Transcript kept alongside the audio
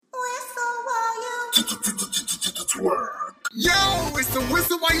Twerk. Yo, it's the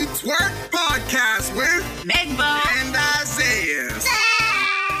Whistle While You Twerk podcast with Meg Bo and Isaiah.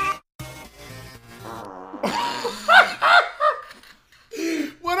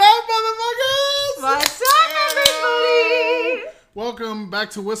 What up, motherfuckers? What's up, everybody? Welcome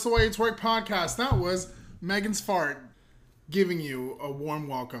back to Whistle While You Twerk podcast. That was Megan's fart giving you a warm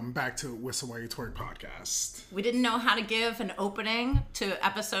welcome back to Whistle While You Twerk podcast. We didn't know how to give an opening to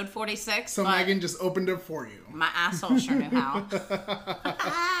episode 46. So Megan just opened it for you. My asshole sure knew how.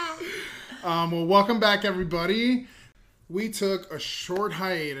 Well, welcome back, everybody. We took a short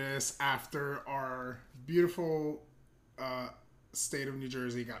hiatus after our beautiful state of New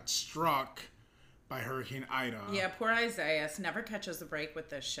Jersey got struck by Hurricane Ida. Yeah, poor Isaiah never catches a break with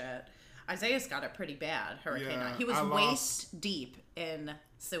this shit. Isaiah's got it pretty bad, Hurricane Ida. He was waist deep in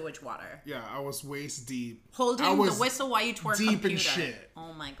sewage water. Yeah, I was waist deep. Holding the Whistle While You Twerk deep computer. in shit.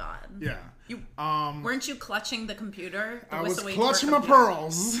 Oh my god. Yeah. You weren't you clutching the computer? I was clutching my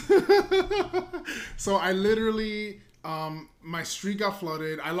pearls. So I literally, my street got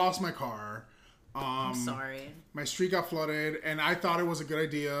flooded. I lost my car. I'm sorry. My street got flooded, and I thought it was a good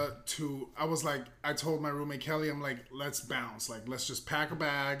idea I told my roommate Kelly, I'm like, let's bounce. Like, let's just pack a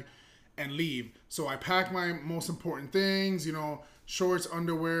bag and leave. So I packed my most important things, shorts,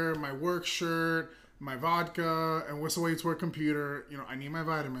 underwear, my work shirt, my vodka, and Whistle While You Twerk computer. I need my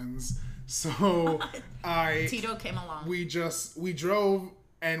vitamins. So Tito came along. We drove,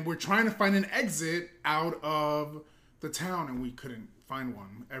 and we're trying to find an exit out of the town, and we couldn't find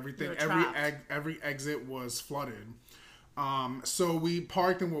one. Every exit was flooded. So we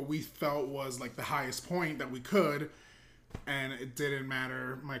parked in what we felt was like the highest point that we could, and it didn't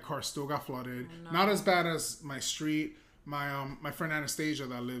matter. My car still got flooded. Oh, no. Not as bad as my street. My friend Anastasia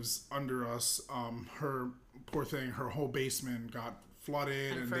that lives under us, her poor thing, her whole basement got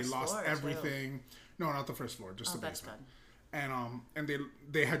flooded and they lost everything. Too. No, not the first floor, just the basement. Good. And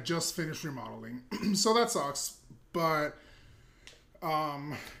they had just finished remodeling. So that sucks. But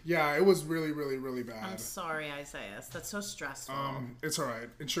yeah, it was really, really, really bad. I'm sorry, Isaiah. That's so stressful. It's all right.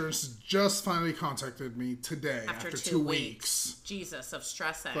 Insurance just finally contacted me today after 2 weeks. Jesus, of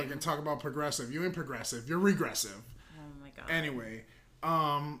stressing. Fucking talk about progressive. You ain't progressive. You're regressive. Oh my god. Anyway,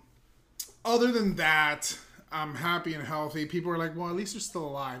 other than that, I'm happy and healthy. People are like, well, at least you're still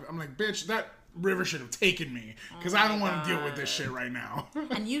alive. I'm like, bitch, that river should have taken me because I don't want to deal with this shit right now.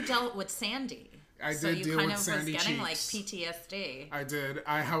 And you dealt with Sandy. I did deal with Sandy Cheeks. So you kind of was getting like PTSD. I did.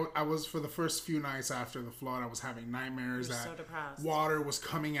 I was, for the first few nights after the flood, I was having nightmares that so depressed. Water was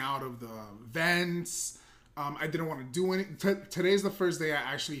coming out of the vents. I didn't want to do anything. Today's the first day I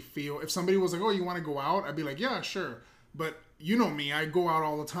actually feel, if somebody was like, oh, you want to go out? I'd be like, yeah, sure. But you know me, I go out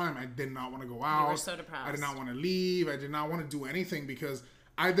all the time. I did not want to go out. You were so depressed. I did not want to leave. I did not want to do anything because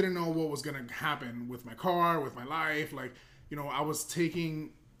I didn't know what was going to happen with my car, with my life. Like, I was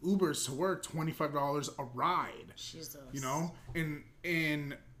taking Ubers to work, $25 a ride. Jesus.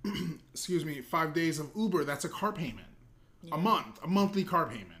 In excuse me, 5 days of Uber, that's a car payment. Yeah. A monthly car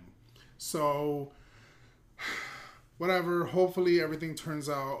payment. So whatever, hopefully everything turns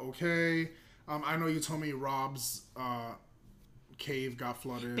out okay. I know you told me Rob's cave got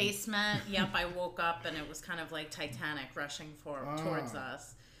flooded. Basement, yep, I woke up and it was kind of like Titanic rushing towards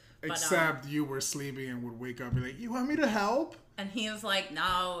us. But, except you were sleeping and would wake up and be like, you want me to help? And he was like,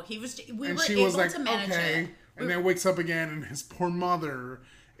 no. We were able to manage it. And then wakes up again and his poor mother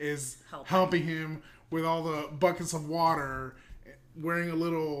is helping him with all the buckets of water, wearing a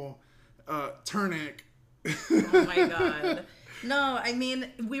little tunic. Oh my god. No, I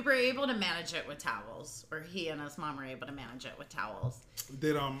mean, we were able to manage it with towels. Or he and his mom were able to manage it with towels.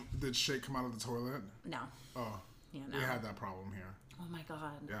 Did shit come out of the toilet? No. Oh. Yeah, no. We had that problem here. Oh my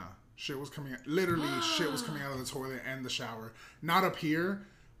god. Yeah. Shit was coming out. Literally, shit was coming out of the toilet and the shower. Not up here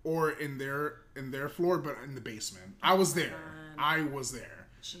or in their floor, but in the basement. I was there. I was there.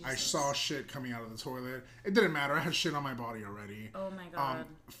 Jesus. I saw shit coming out of the toilet. It didn't matter. I had shit on my body already. Oh my god.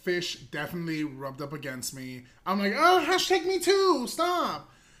 Fish definitely rubbed up against me. I'm like, oh, hashtag me too.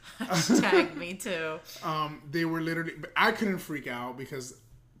 Stop. Hashtag me too. They were literally... I couldn't freak out because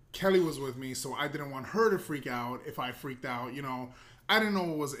Kelly was with me, so I didn't want her to freak out if I freaked out. I didn't know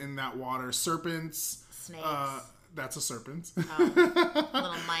what was in that water. Serpents. Snakes. That's a serpent.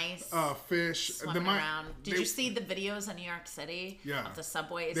 Little mice. Fish. Swimming around. Did you see the videos in New York City? Yeah. Of the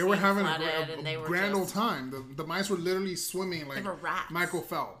subways? They were having a grand old time. The mice were literally swimming like they were rats. Michael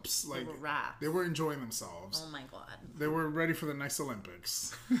Phelps. Like, they were rats. They were enjoying themselves. Oh my god. They were ready for the next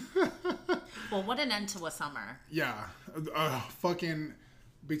Olympics. Well, what an end to a summer. Yeah. Fucking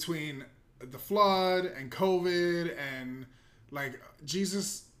between the flood and COVID and like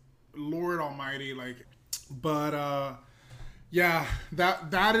Jesus Lord Almighty, like, but yeah,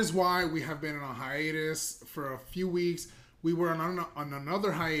 that is why we have been on a hiatus for a few weeks. We were on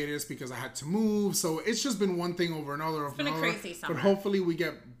another hiatus because I had to move, so it's just been one thing over another. It's been a crazy summer. But hopefully we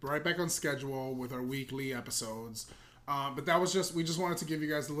get right back on schedule with our weekly episodes. But that was we just wanted to give you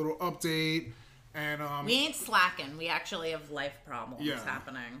guys a little update. And we ain't slacking. We actually have life problems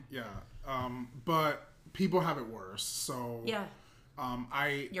happening. Yeah. But people have it worse. So yeah.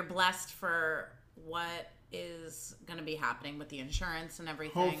 You're blessed for what is going to be happening with the insurance and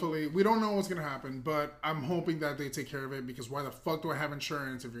everything. Hopefully. We don't know what's going to happen, but I'm hoping that they take care of it, because why the fuck do I have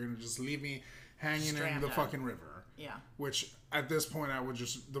insurance if you're going to just leave me hanging in the fucking river? Yeah. Which, at this point,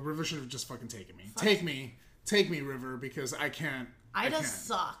 the river should have just fucking taken me. Take me, river, because I can't. Ida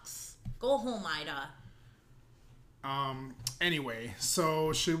sucks. Go home, Ida. Anyway,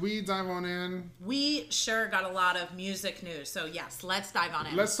 so should we dive on in? We sure got a lot of music news, so yes, let's dive on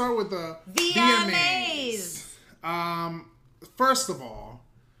in. Let's start with the VMAs. First of all,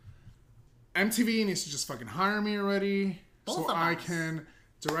 MTV needs to just fucking hire me already, so I can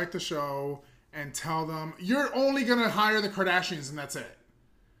direct the show and tell them, you're only gonna hire the Kardashians and that's it.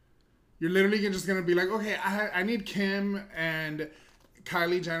 You're literally just gonna be like, okay, I need Kim and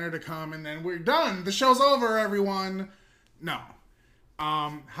Kylie Jenner to come, and then we're done. The show's over, everyone. No.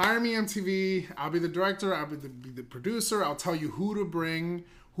 Hire me, MTV. I'll be the director. I'll be the producer. I'll tell you who to bring,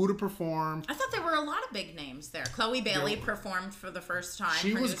 who to perform. I thought there were a lot of big names there. Chloe Bailey performed for the first time.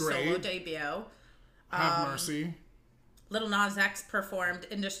 She was great. Solo debut. Have mercy. Lil Nas X performed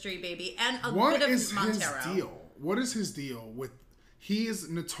Industry Baby and a bit of Montero. His deal? What is his deal with? He is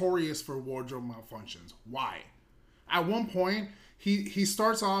notorious for wardrobe malfunctions. Why? At one point, he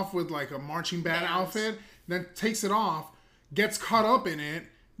starts off with like a marching band outfit, then takes it off, gets caught up in it.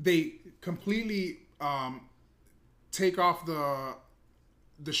 They completely take off the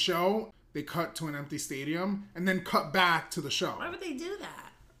show. They cut to an empty stadium and then cut back to the show. Why would they do that?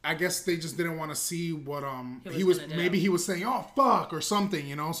 I guess they just didn't want to see what he was maybe he was saying, oh fuck, or something,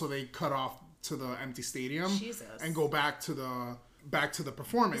 you know. So they cut off to the empty stadium and go back to the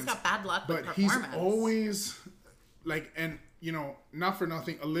performance. He's got bad luck but with performance. He's always like, and you know, not for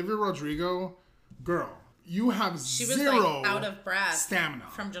nothing, Olivia Rodrigo, girl, you have zero out of breath stamina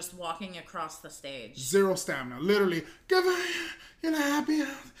from just walking across the stage. Zero stamina. Literally, you're happy.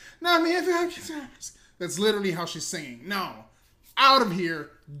 Not me if you have concerns. That's literally how she's singing. No. Out of here.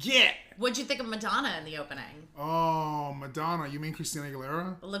 Get. What'd you think of Madonna in the opening? Oh, Madonna. You mean Christina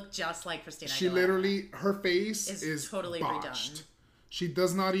Aguilera? Looked just like Christina Aguilera. She literally, her face is totally botched. Redone. She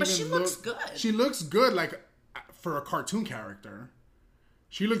does not even But she looks good. She looks good, like, for a cartoon character.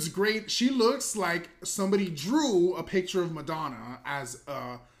 She looks great. She looks like somebody drew a picture of Madonna as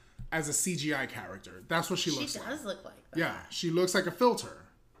a CGI character. That's what she looks like. She does look like that. Yeah, she looks like a filter.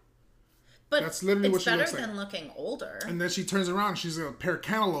 But that's literally what she looks like. It's better than looking older. And then she turns around, she's got a pair of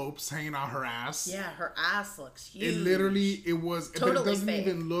cantaloupes hanging out her ass. Yeah, her ass looks huge. It was totally but it doesn't fake.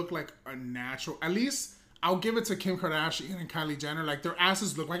 even look like a natural. At least I'll give it to Kim Kardashian and Kylie Jenner. Like, their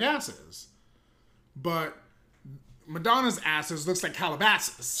asses look like asses. But Madonna's asses looks like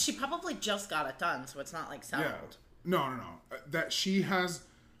Calabasas. She probably just got it done, so it's not like settled. Yeah. No. That she has,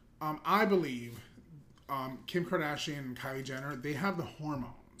 I believe, Kim Kardashian and Kylie Jenner, they have the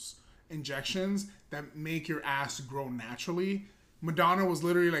hormones injections that make your ass grow naturally. Madonna was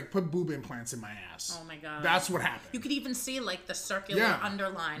literally like, put boob implants in my ass. Oh my god. That's what happened. You could even see like the circular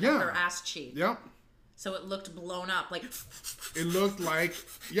underline of her ass cheek. Yep. So it looked blown up, like. It looked like,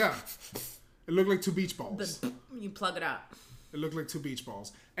 it looked like two beach balls. You plug it up. It looked like two beach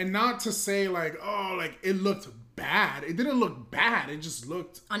balls. And not to say like, oh, like it looked bad. It didn't look bad. It just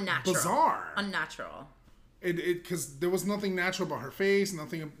looked unnatural. Bizarre. Unnatural. Because there was nothing natural about her face,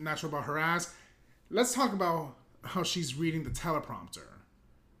 nothing natural about her ass. Let's talk about how she's reading the teleprompter.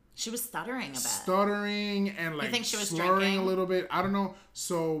 She was stuttering a bit. Stuttering and like slurring a little bit. I don't know.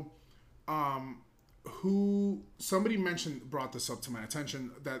 So, somebody brought this up to my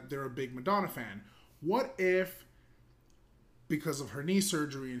attention that they're a big Madonna fan. What if, because of her knee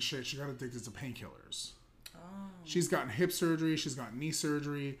surgery and shit, she got addicted to painkillers? Oh. She's gotten hip surgery. She's gotten knee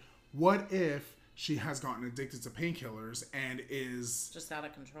surgery. What if she has gotten addicted to painkillers and is just out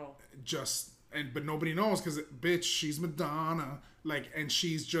of control? But nobody knows because, bitch, she's Madonna. Like, and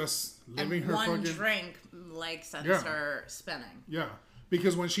she's just living her fucking... one drink, like, sends her spinning. Yeah.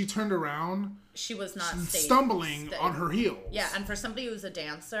 Because when she turned around... She was not stumbling on her heels. Yeah, and for somebody who's a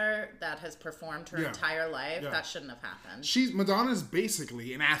dancer that has performed her entire life, that shouldn't have happened. Madonna's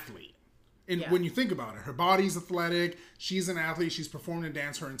basically an athlete. When you think about it, her body's athletic. She's an athlete. She's performed and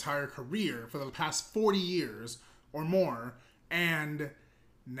danced her entire career for the past 40 years or more. And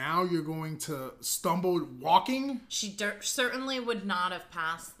Now you're going to stumble walking. She certainly would not have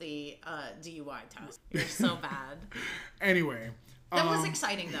passed the DUI test. You're so bad. Anyway. That was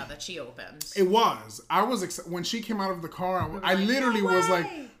exciting, though, that she opened. It was. I was when she came out of the car, I literally was like,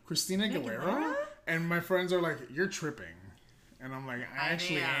 Christina Aguilera? And my friends are like, you're tripping. And I'm like, I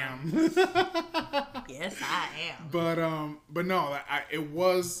actually am. Yes, I am. But no, it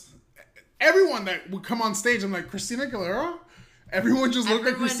was... Everyone that would come on stage, I'm like, Christina Aguilera? Everyone just looked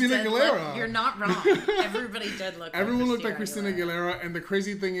like Christina Aguilera. You're not wrong. Everybody did look Everyone looked like Christina Aguilera. And the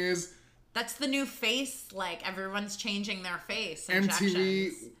crazy thing is... That's the new face. Like, everyone's changing their face.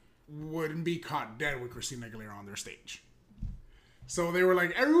 MTV wouldn't be caught dead with Christina Aguilera on their stage. So they were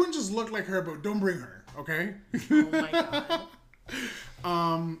like, everyone just looked like her, but don't bring her, okay? Oh my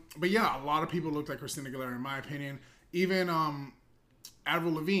God. But yeah, a lot of people looked like Christina Aguilera, in my opinion. Even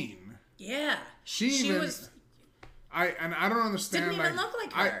Avril Lavigne. Yeah. She was... I don't understand. Didn't even look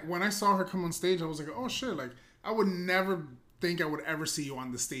like her. When I saw her come on stage, I was like, oh shit, like, I would never think I would ever see you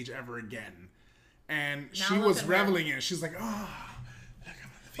on the stage ever again. And now she was reveling in it. She's like, oh, look, I'm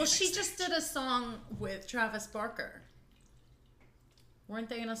on the Well, she just did a song with Travis Barker. Weren't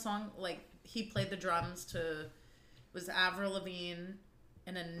they in a song, like, he played the drums to, it was Avril Lavigne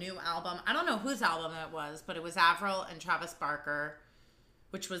in a new album. I don't know whose album it was, but it was Avril and Travis Barker,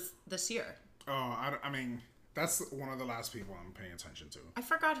 which was this year. Oh, I mean, that's one of the last people I'm paying attention to. I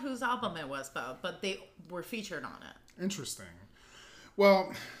forgot whose album it was, but they were featured on it. Interesting.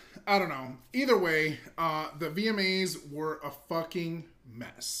 Well, I don't know. Either way, the VMAs were a fucking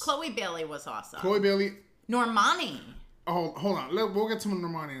mess. Chloe Bailey was awesome. Chloe Bailey. Normani. Oh, hold on. We'll get to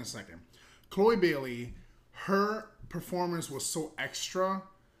Normani in a second. Chloe Bailey, her performance was so extra,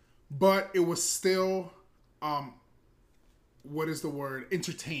 but it was still, what is the word?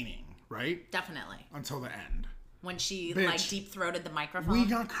 Entertaining, right? Definitely. Until the end. When she, like, deep-throated the microphone. We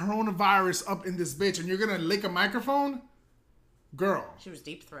got coronavirus up in this bitch, and you're gonna lick a microphone? Girl. She was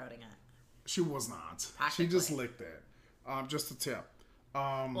deep-throating it. She was not. She just licked it. Just a tip.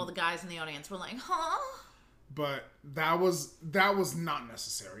 Well, the guys in the audience were like, huh? But that was not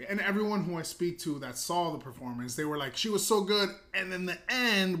necessary. And everyone who I speak to that saw the performance, they were like, she was so good. And then the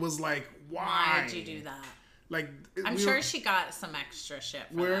end was like, why? Why'd you do that? Like, I'm sure she got some extra shit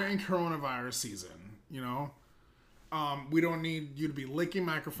for We're that. in coronavirus season, you know? We don't need you to be licking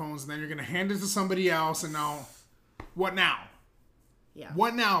microphones, and then you're going to hand it to somebody else, and now... What now? Yeah.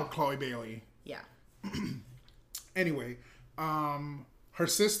 What now, Chloe Bailey? Yeah. Anyway, her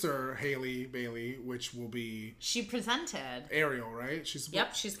sister, Hailey Bailey, which will be... She presented. Ariel, right? She's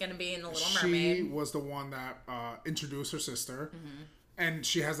going to be in The Little Mermaid. She was the one that introduced her sister. Mm-hmm. And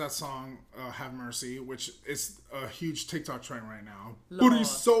she has that song, Have Mercy, which is a huge TikTok trend right now. Lord. Booty's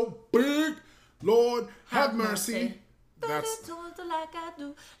so big, Lord, have mercy. That's like I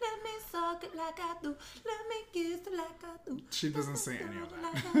do. Let me suck it like I do. Let me kiss it like I do. She doesn't say any of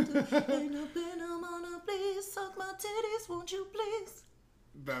that. Please suck my titties, won't you please?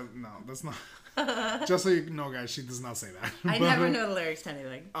 No, that's not. Just so you know, guys, she does not say that. I never know the lyrics to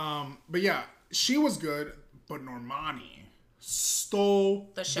anything. But yeah, she was good, but Normani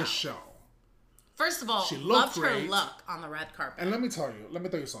stole the show. First of all, she loved her look on the red carpet. And let me tell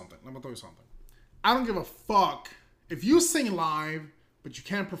you something. I don't give a fuck if you sing live, but you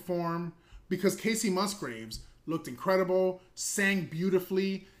can't perform, because Casey Musgraves looked incredible, sang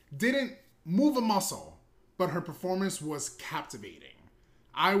beautifully, didn't move a muscle, but her performance was captivating.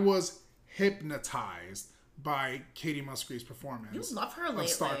 I was hypnotized by Katie Musgraves' performance. You love her lately.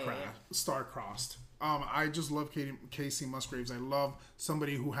 Star-Crossed. I just love Casey Musgraves. I love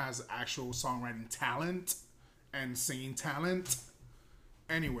somebody who has actual songwriting talent and singing talent.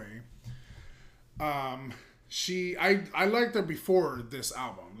 Anyway, I liked her before this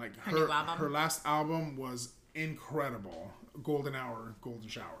album. Like her last album was incredible. Golden Hour, Golden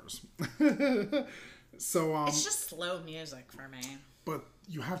Showers. So it's just slow music for me. But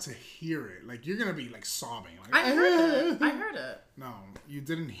you have to hear it. Like, you're gonna be like sobbing. Like, I heard it. No, you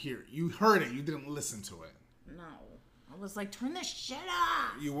didn't hear it. You heard it. You didn't listen to it. No. I was like, turn this shit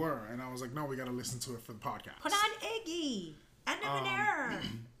off. You were. And I was like, no, we gotta listen to it for the podcast. Put on Iggy. And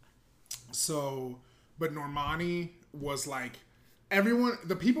So, but Normani was like, everyone,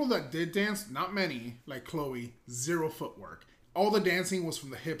 the people that did dance, not many, like Chloe, zero footwork. All the dancing was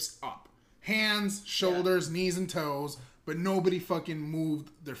from the hips up. Hands, shoulders, knees, and toes. But nobody fucking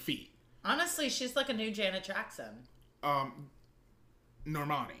moved their feet. Honestly, she's like a new Janet Jackson.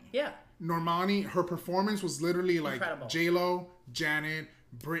 Normani. Yeah. Normani, her performance was literally like incredible. J-Lo, Janet,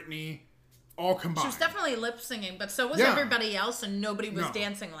 Britney, all combined. She was definitely lip singing, but so was everybody else, and nobody was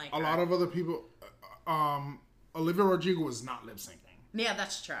dancing like her. A lot of other people. Olivia Rodrigo was not lip syncing. Yeah,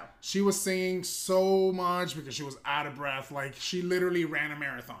 that's true. She was singing so much because she was out of breath. Like, she literally ran a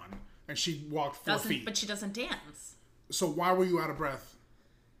marathon and she walked 4 feet. But she doesn't dance. So why were you out of breath?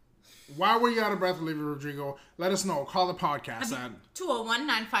 Why were you out of breath, Olivia Rodrigo? Let us know. Call the podcast at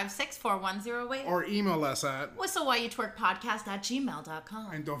 201-956-4108 or email us at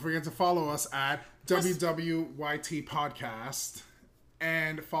whistlewhileyouTwerkpodcast@gmail.com. And don't forget to follow us at WWYT Podcast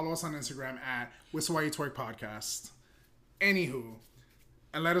and follow us on Instagram at Whistle While You Twerk Podcast. Anywho,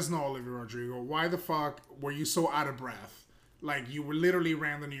 and let us know, Olivia Rodrigo, why the fuck were you so out of breath? Like, you were literally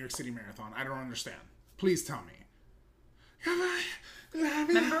ran the New York City Marathon. I don't understand. Please tell me.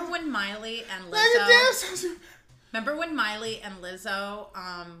 Remember when Miley and Lizzo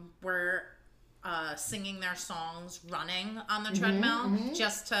were singing their songs running on the treadmill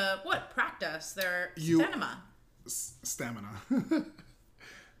just to practice their stamina.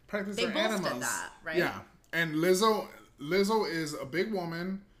 Practice they their both animals. did that, right? Yeah, and Lizzo is a big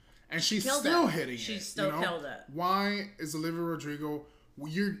woman, and she's still hitting it. She still killed it. Why is Olivia Rodrigo?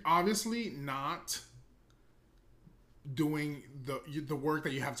 You're obviously not doing the work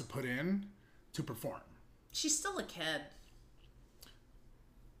that you have to put in to perform. She's still a kid.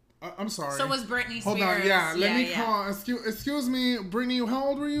 I'm sorry. So was Britney Spears. Hold on, let me call. Excuse me, Britney, how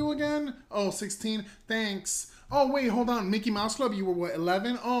old were you again? Oh, 16. Thanks. Oh, wait, hold on. Mickey Mouse Club, you were what,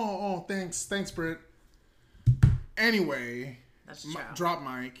 11? Oh, thanks. Thanks, Brit. Anyway. That's true. Drop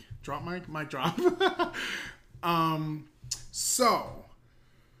mic. Mic drop. So,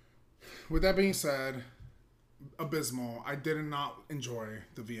 with that being said, abysmal. I did not enjoy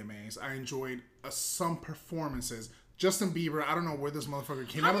the VMAs. I enjoyed some performances. Justin Bieber, I don't know where this motherfucker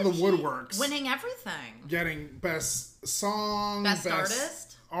came out of the woodworks. Winning everything. Getting best song. Best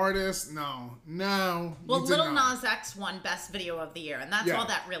artist? Artist? No. Well, Lil Nas X won Best Video of the Year, and that's all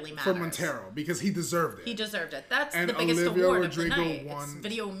that really matters. For Montero, because he deserved it. That's the biggest award of the night. It's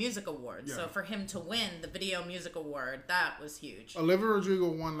Video Music Award. Yeah. So for him to win the Video Music Award, that was huge. Olivia Rodrigo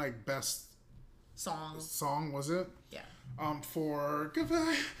won, like, Best Song, was it? Yeah. For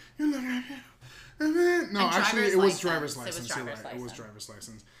Goodbye, You Look Like You. No, actually, it was Driver's License. It was Driver's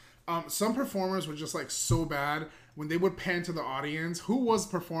License. Some performers were just, like, so bad. When they would pan to the audience, who was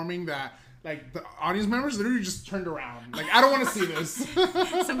performing that? Like, the audience members literally just turned around. Like, I don't want to see this.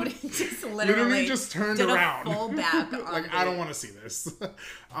 Somebody just literally just turned around. A full back on like, I don't want to see this.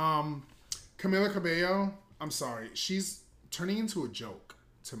 Camila Cabello, I'm sorry. She's turning into a joke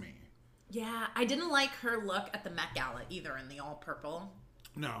to me. Yeah, I didn't like her look at the Met Gala either in the all purple.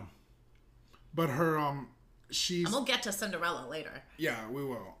 No. But her, she's... And we'll get to Cinderella later. Yeah, we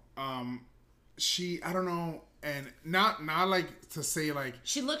will. I don't know, and not like to say like...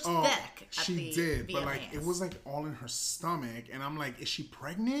 She looked thick at she did, VMAs. But like, it was like all in her stomach, and I'm like, is she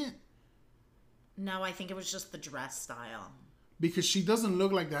pregnant? No, I think it was just the dress style. Because she doesn't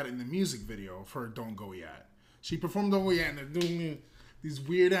look like that in the music video for Don't Go Yet. She performed Don't Go Yet, and they're doing these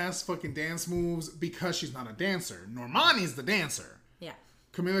weird-ass fucking dance moves because she's not a dancer. Normani's the dancer. Yeah.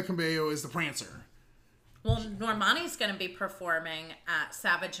 Camila Cabello is the prancer. Well, Normani's going to be performing at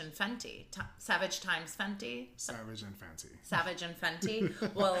Savage and Fenty. Savage times Fenty. Savage and Fenty. Savage and Fenty.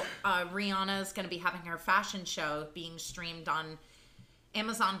 Well, Rihanna's going to be having her fashion show being streamed on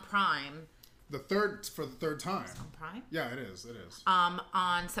Amazon Prime. For the third time. Amazon Prime? Yeah, it is.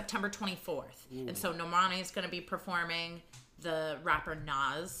 On September 24th. Ooh. And so Normani's going to be performing. The rapper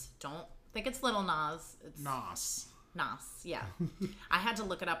Nas. Don't think it's Little Nas. It's Nas, yeah. I had to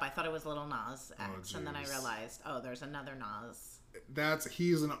look it up. I thought it was Little Nas X, and then I realized, there's another Nas.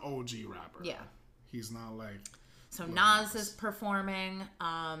 He's an OG rapper. Yeah. He's not like... So Nas is performing.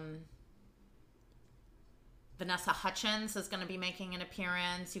 Vanessa Hudgens is going to be making an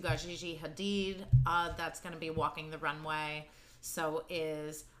appearance. You got Gigi Hadid. That's going to be walking the runway. So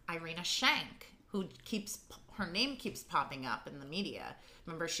is Irina Shayk, who her name keeps popping up in the media.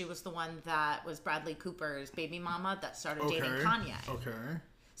 Remember, she was the one that was Bradley Cooper's baby mama that started dating Kanye. Okay.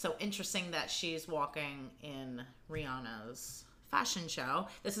 So interesting that she's walking in Rihanna's fashion show.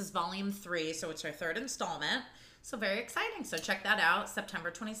 This is volume 3, so it's her third installment. So very exciting. So check that out,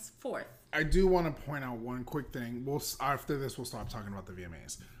 September 24th. I do want to point out one quick thing. After this, we'll stop talking about the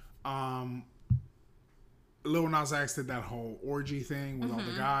VMAs. Lil Nas X did that whole orgy thing with all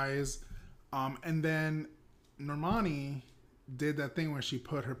the guys. And then Normani did that thing where she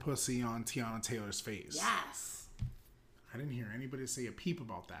put her pussy on Tiana Taylor's face. Yes. I didn't hear anybody say a peep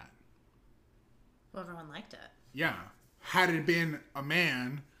about that. Well, everyone liked it. Yeah. Had it been a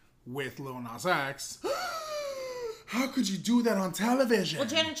man with Lil Nas X, how could you do that on television? Well,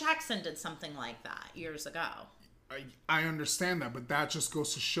 Janet Jackson did something like that years ago. I understand that, but that just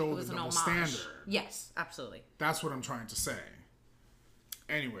goes to show the double standard. Yes, absolutely. That's what I'm trying to say.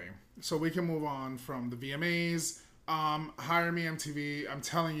 Anyway, so we can move on from the VMAs. Hire me MTV. I'm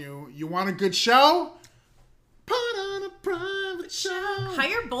telling you, you want a good show? Put on a private show.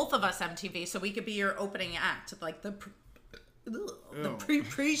 Hire both of us MTV so we could be your opening act, like the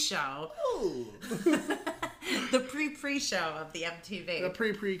pre-show. The pre-show of the MTV.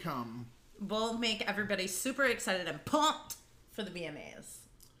 The pre-cum. We'll make everybody super excited and pumped for the VMAs.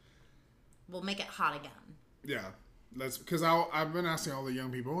 We'll make it hot again. Yeah. Because I've been asking all the young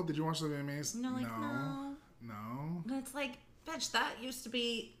people, oh, did you watch the VMAs? No. And it's like, bitch, that used to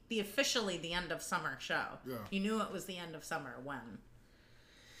be officially the end of summer show. Yeah. You knew it was the end of summer when.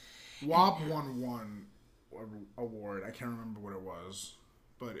 WAP won one award. I can't remember what it was.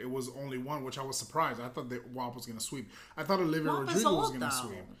 But it was only one, which I was surprised. I thought that WAP was going to sweep. I thought Olivia Rodrigo was going to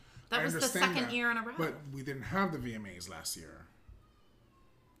sweep. That was the second year in a row. But we didn't have the VMAs last year.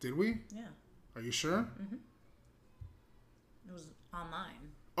 Did we? Yeah. Are you sure? Mm-hmm. It was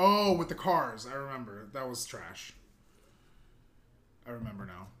online. Oh, with the cars. I remember. That was trash. I remember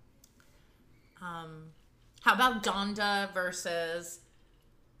now. How about Donda versus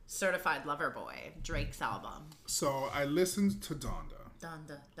Certified Lover Boy, Drake's album? So I listened to Donda.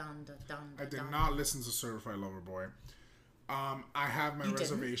 Donda. I did not listen to Certified Lover Boy. I have my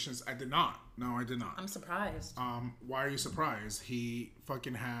reservations. I did not. No, I did not. I'm surprised. Why are you surprised? He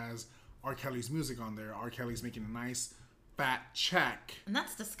fucking has R. Kelly's music on there. R. Kelly's making a nice fat check. And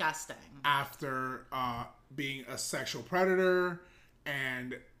that's disgusting. After being a sexual predator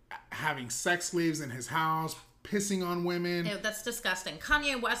and having sex slaves in his house, pissing on women. Ew, that's disgusting.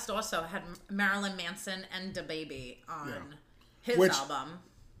 Kanye West also had Marilyn Manson and DaBaby on his album.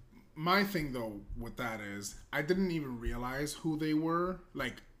 My thing though with that is I didn't even realize who they were,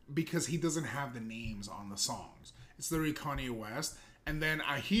 like, because he doesn't have the names on the songs. It's literally Kanye West, and then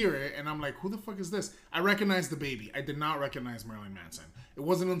I hear it and I'm like, who the fuck is this? I recognize DaBaby. I did not recognize Marilyn Manson. It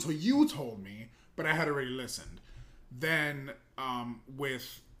wasn't until you told me, but I had already listened. Then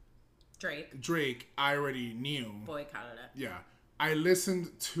with Drake, I already knew. Boycotted it. Yeah. I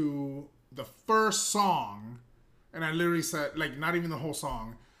listened to the first song and I literally said, like, not even the whole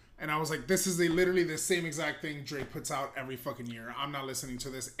song. And I was like, this is literally the same exact thing Drake puts out every fucking year. I'm not listening to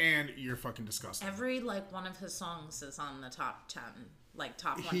this, and you're fucking disgusting. Every, like, one of his songs is on the top 10, like,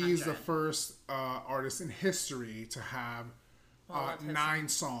 top 100. He's the first artist in history to have 9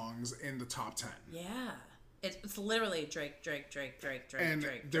 songs in the top 10. Yeah. It's literally Drake. And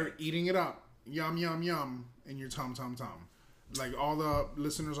they're eating it up. Yum, yum, yum in your tom, tom, tom. Like, all the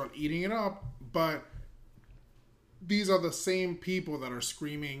listeners are eating it up, but these are the same people that are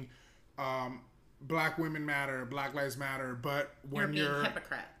screaming Black Women Matter, Black Lives Matter, but when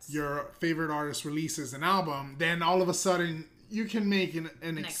your favorite artist releases an album, then all of a sudden you can make an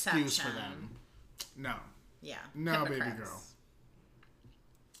excuse for them. No. Yeah. No, baby girl.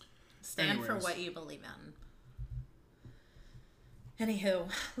 Stand for what you believe in. Anywho,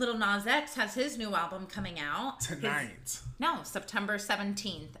 Lil Nas X has his new album coming out. Tonight. September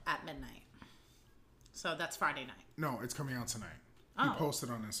 17th at midnight. So that's Friday night. No, it's coming out tonight. He posted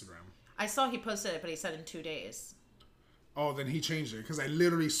on Instagram. I saw he posted it, but he said in 2 days. Oh, then he changed it because I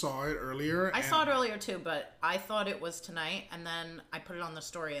literally saw it earlier. I saw it earlier too, but I thought it was tonight, and then I put it on the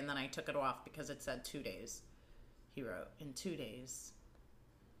story, and then I took it off because it said 2 days. He wrote, in 2 days.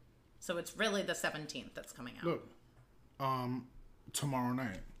 So it's really the 17th that's coming out. Look, tomorrow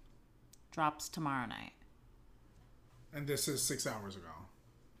night. Drops tomorrow night. And this is 6 hours ago.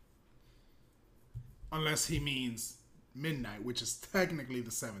 Unless he means midnight, which is technically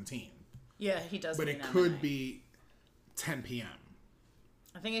the 17th. Yeah, he does. But it could be 10 p.m.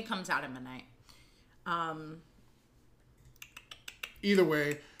 I think it comes out at midnight. Either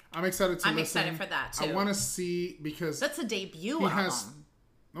way, I'm excited to listen. I'm excited for that too. I want to see because that's a debut album.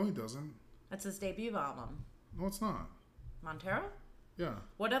 No, he doesn't. That's his debut album. No, it's not. Montero? Yeah.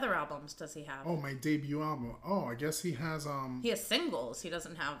 What other albums does he have? Oh, my debut album. Oh, I guess he has He has singles. He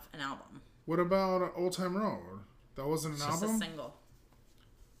doesn't have an album. What about Old Time Road? That wasn't an album? Just a single.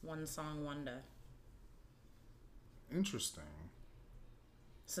 One song, one day. Interesting.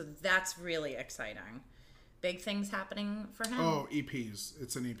 So that's really exciting. Big things happening for him. Oh, EPs.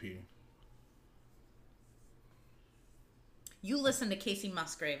 It's an EP. You listened to Casey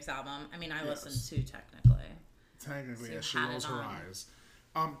Musgrave's album. I mean, I listened to technically. Technically, as she rolls her eyes.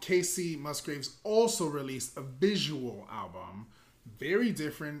 Casey Musgraves also released a visual album. Very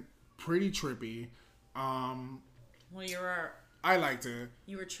different. Pretty trippy. Well, I liked it.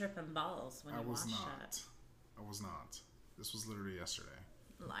 You were tripping balls when you watched it. I was not. This was literally yesterday.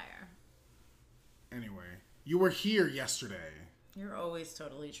 Liar. Anyway, you were here yesterday. You're always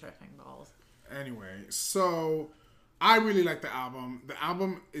totally tripping balls. Anyway, so I really like the album. The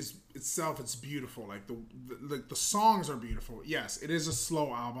album is itself, it's beautiful. Like the songs are beautiful. Yes, it is a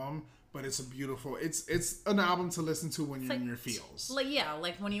slow album, but it's a beautiful. It's an album to listen to when you're in your feels. Like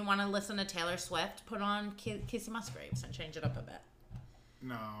like when you want to listen to Taylor Swift, put on Casey Musgraves and change it up a bit.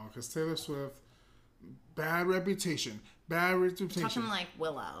 No, because Taylor Swift, bad reputation. Talking like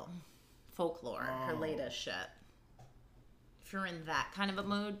Willow, Folklore, her latest shit. If you're in that kind of a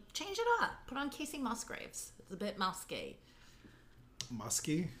mood, change it up. Put on Casey Musgraves. It's a bit musky.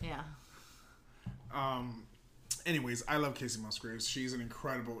 Musky? Yeah. Anyways, I love Casey Musgraves. She's a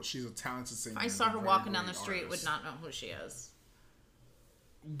talented singer. If I saw her walking down the street, would not know who she is.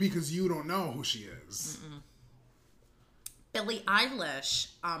 Because you don't know who she is. Mm-mm. Billie Eilish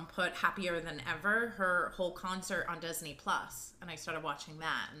put Happier Than Ever, her whole concert, on Disney Plus, and I started watching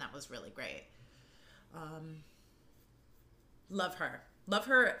that, and that was really great. Love her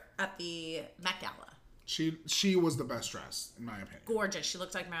at the Met Gala. She was the best dressed, in my opinion. Gorgeous. She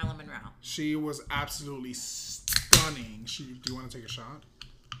looked like Marilyn Monroe. She was absolutely stunning. Do you want to take a shot?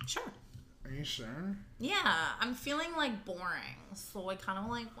 Sure. Are you sure? Yeah, I'm feeling like boring, so I kind of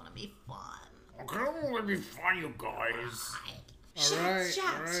like want to be fun. Okay, I want to be fun, you guys. All right.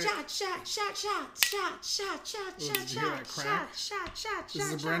 Shot. This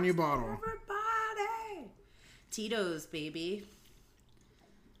is a brand new bottle. Everybody. Tito's, baby.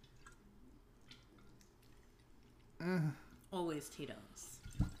 Always Tito's.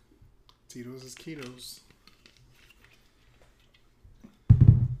 Tito's is ketos.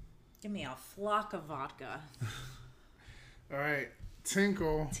 Give me a flock of vodka. All right.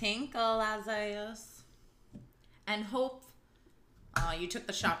 Tinkle, Azaios. And hope you took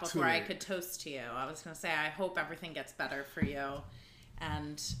the shot before I could toast to you. I was going to say, I hope everything gets better for you.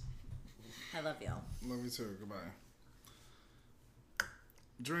 And I love you. Love you too. Goodbye.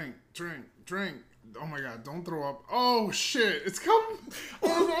 Drink. Oh my God, don't throw up. Oh shit, it's coming.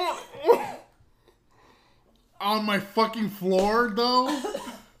 On my fucking floor though.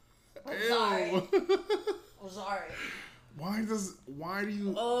 I'm sorry. Why do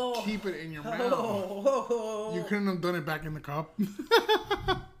you keep it in your mouth? You couldn't have done it back in the cup.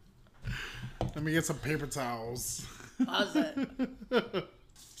 Let me get some paper towels. Pause it.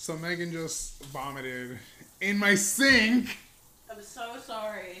 So Megan just vomited in my sink. I'm so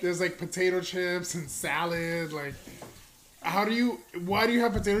sorry. There's like potato chips and salad. Like, why do you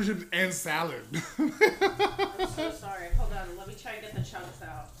have potato chips and salad? I'm so sorry. Hold on. Let me try and get the chunks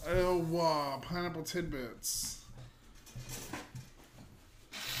out. Oh, wow. Pineapple tidbits.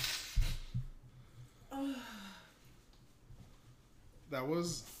 That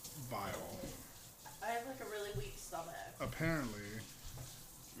was vile. I have like a really weak stomach. Apparently.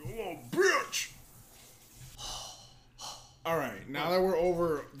 You little bitch! Alright, now that we're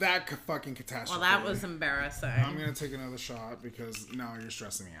over that fucking catastrophe. Well, that was embarrassing. I'm gonna take another shot because now you're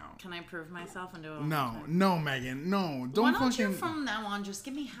stressing me out. Can I prove myself and do it? No, Megan. No, don't Why don't you from now on just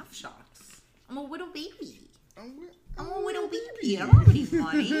give me half shots? I'm a widow baby. I'm a widow baby. I don't want to be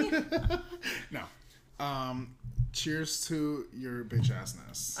funny. No. Cheers to your bitch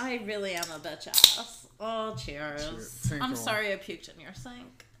assness. I really am a bitch ass. Oh, cheers. I'm sorry I puked in your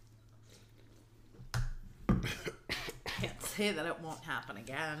sink. Can't say that it won't happen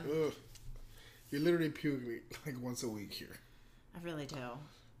again. Ugh. You literally puke like once a week here. I really do.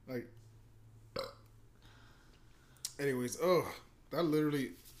 Like. Anyways, that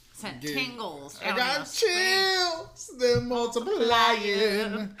literally sent tingles. I got chills. They're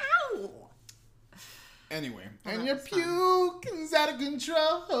multiplying. Ow. Anyway, and your puke is out of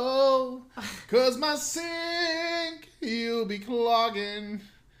control. Cause my sink, you'll be clogging.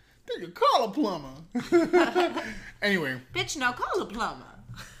 Then you call a plumber. Anyway. Bitch, no, call a plumber.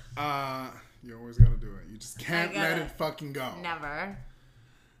 You always gotta do it. You just can't let it fucking go. Never.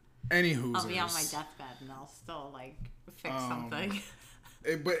 Anywho. I'll be on my deathbed and I'll still, like, fix something.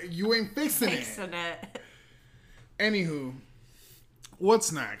 But you ain't fixing it. Anywho.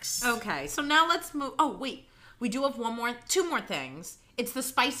 What's next? Okay, so now let's move. Oh, wait. We do have two more things. It's the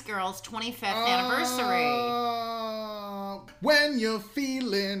Spice Girls 25th anniversary. When you're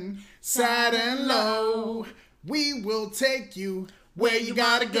feeling sad and low, we will take you where you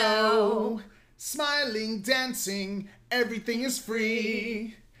gotta go. Smiling, dancing, everything is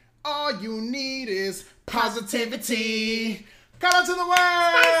free. All you need is positivity. Come out to the world!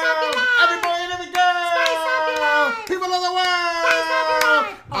 Spice up your life! Every boy and every girl! Spice up your life! People of the world! Spice up your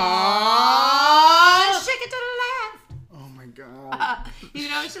life! Ah! Shake it to the left! Oh my God. You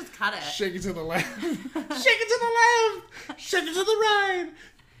know, just cut it. Shake it to the left. Shake it to the left. Shake it to the right.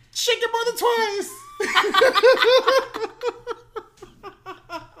 Shake it more than twice.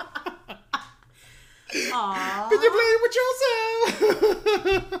 Aww. Then you play it with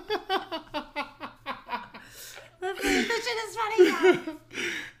yourself. This shit is funny.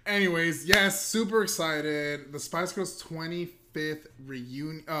 Anyways, yes, super excited. The Spice Girls 25th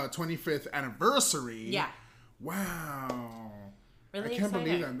reunion, 25th anniversary. Yeah. Wow. Really I can't exciting.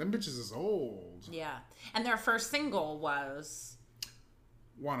 believe that. Them bitches is old. Yeah. And their first single was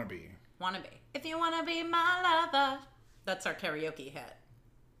Wannabe. If you wanna be my lover. That's our karaoke hit.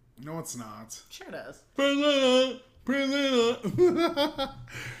 No, it's not. Sure it is. Prisoner.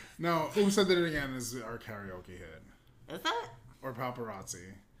 No, Who Said It Again is our karaoke hit. Is it? Or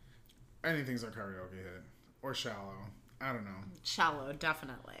Paparazzi. Anything's our karaoke hit. Or Shallow. I don't know. Shallow,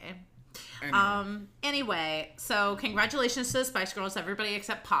 definitely. Anyway. So congratulations to the Spice Girls, everybody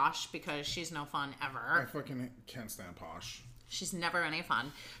except Posh, because she's no fun I ever. fucking can't stand Posh. She's never any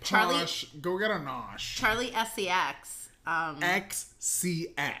fun. Posh, go get a nosh. Charlie XCX.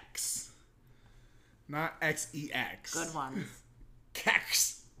 XCX. Not XEX. Good ones.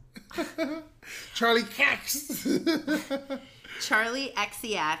 Kex. Charlie Kex. Charlie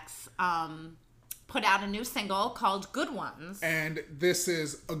XCX put out a new single called Good Ones. And this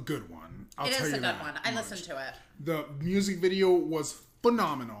is a good one. I'll It tell is you a that good one. I much. listened to it. The music video was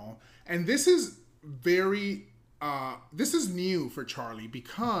phenomenal. And this is this is new for Charlie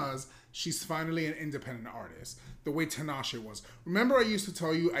because she's finally an independent artist. The way Tinashe was. Remember I used to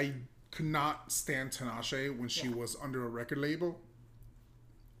tell you I could not stand Tinashe when she was under a record label?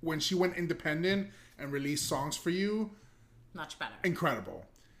 When she went independent and released songs for you, Much better. incredible.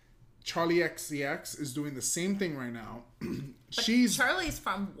 Charlie XCX is doing the same thing right now. But She's Charlie's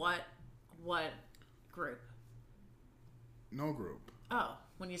from what group? no group. Oh,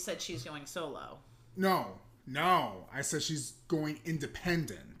 when you said she's going solo. No. I said she's going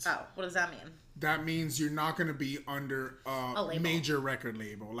independent. Oh, what does that mean? That means you're not going to be under a label. major record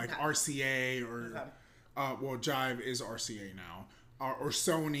label like Okay. RCA or well, Jive is RCA now, or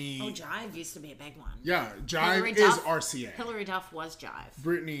Sony. Oh, Jive used to be a big one. Yeah, Jive Hillary is Duff- RCA. Hillary Duff was Jive.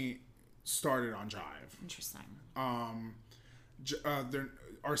 Britney started on Jive. Interesting. They're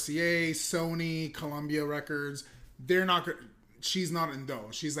RCA, Sony, Columbia Records. They're not. She's not in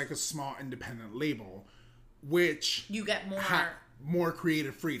those. She's like a small independent label, which You get more more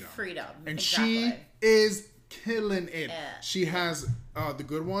creative freedom. And exactly. she is killing it. Yeah. She has the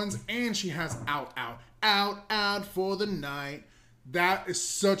good ones, and she has out for the night. That is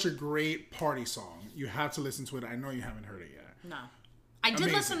such a great party song. You have to listen to it. I know you haven't heard it yet. No. I did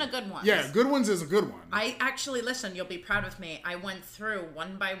Amazing. listen to Good Ones. Yeah, Good Ones is a good one. I actually listened. You'll be proud of me. I went through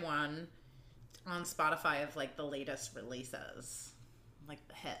one by one on Spotify of like the latest releases, like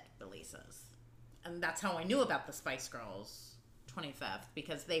the hit releases. And that's how I knew about the Spice Girls 25th,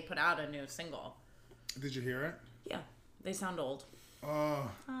 because they put out a new single. Did you hear it? Yeah, they sound old.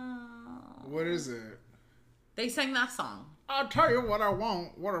 What is it? They sang that song. I'll tell you what I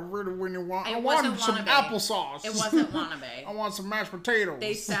want. What I really, really want. It I wasn't want some Wannabe. applesauce. It wasn't Wannabe. I want some mashed potatoes.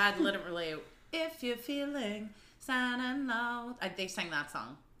 They said literally, if you're feeling sad and low. They sang that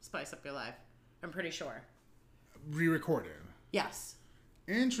song, Spice Up Your Life. I'm pretty sure. Re-recorded. Yes.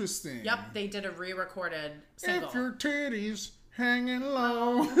 Interesting. Yep, they did a re-recorded single. If your titties hanging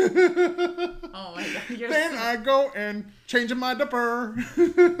low, Oh my god, you're then so... I go and change my diaper.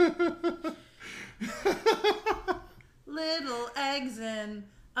 Little eggs in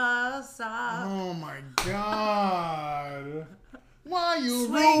a sock. Oh my god. Why you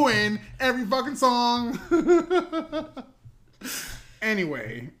Swing. ruin every fucking song?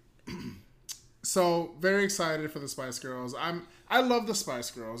 Anyway, so very excited for the Spice Girls. I love the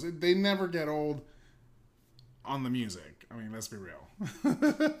Spice Girls. They never get old on the music. I mean, let's be real.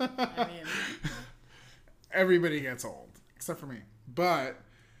 I mean, Everybody gets old, except for me. But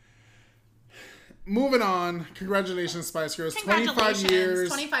moving on, congratulations, Spice Girls. 25 years.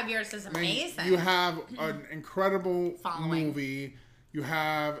 25 years is I mean, amazing. you have an incredible Following. movie. You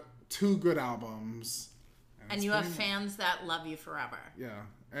have 2 good albums. and it's you have pretty- fans that love you forever. Yeah.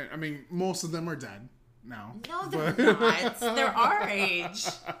 I mean, most of them are dead now. No, they're But- not. They're our age.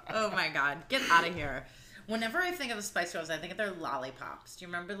 Oh my god, get out of here. Whenever I think of the Spice Girls, I think of their lollipops. Do you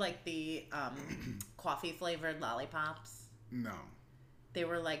remember like the coffee flavored lollipops? No. They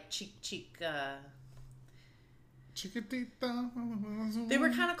were like cheek. Chiquitita. They were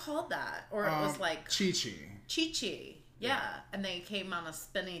kind of called that, or it was like Chi-Chi. Chi-Chi. Yeah, and they came on a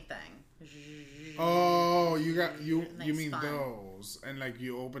spinny thing. Oh, you And they mean spun. those. And like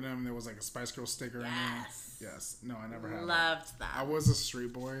you open them, there was like a Spice Girl sticker in Yes. there. Yes. No, I never had that. Loved that. I was a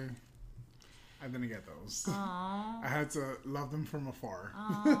street boy. I didn't get those. Aww. I had to love them from afar.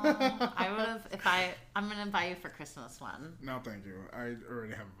 I would have, I'm going to buy you for Christmas one. No, thank you. I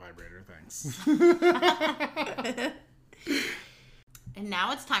already have a vibrator, thanks. And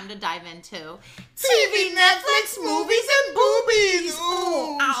now it's time to dive into TV, Netflix, movies, and boobies.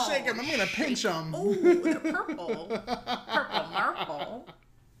 Ooh, shake them. I'm going to pinch them. Ooh, they're purple. Purple marble.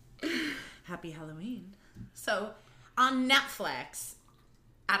 Happy Halloween. So, on Netflix,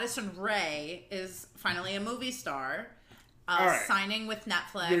 Addison Rae is finally a movie star, right. Signing with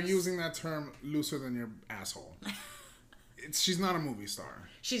Netflix. You're using that term looser than your asshole. She's not a movie star.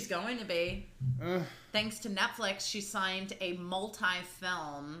 She's going to be. Thanks to Netflix, she signed a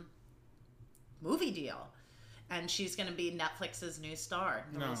multi-film movie deal. And she's going to be Netflix's new star,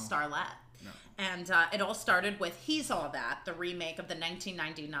 little starlet. No. And it all started with He's All That, the remake of the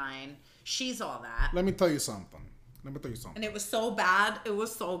 1999 She's All That. Let me tell you something. And it was so bad, it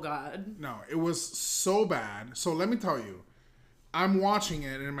was so good. No, it was so bad. So let me tell you, I'm watching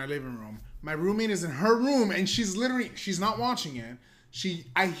it in my living room. My roommate is in her room, and she's not watching it.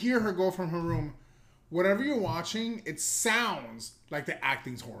 I hear her go from her room, whatever you're watching, it sounds like the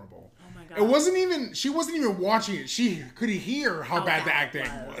acting's horrible. Oh my God. She wasn't even watching it. She could hear how bad the acting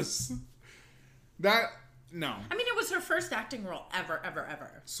was. No. I mean, it was her first acting role ever.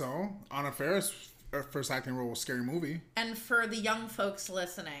 So, Anna Faris, her first acting role was Scary Movie. And for the young folks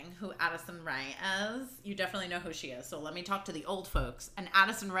listening who Addison Rae is, you definitely know who she is. So let me talk to the old folks. And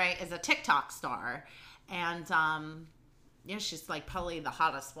Addison Rae is a TikTok star. And, she's like probably the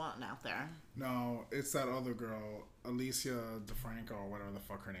hottest one out there. No, it's that other girl, Alicia DeFranco, or whatever the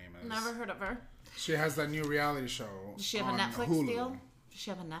fuck her name is. Never heard of her. She has that new reality show. Does she have a Netflix deal? Does she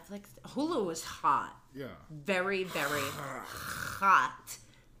have a Netflix? Hulu is hot. Yeah. Very, very hot.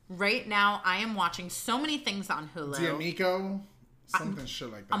 Right now, I am watching so many things on Hulu. D'Amico? Shit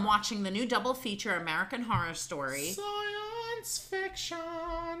like that. I'm watching the new double feature, American Horror Story. Science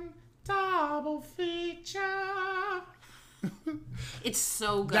fiction double feature. It's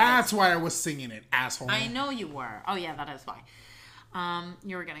so good. That's why I was singing it, asshole. I know you were. Oh, yeah, that is why.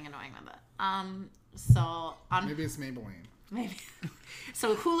 You were getting annoying with it. Maybe it's Maybelline. Maybe.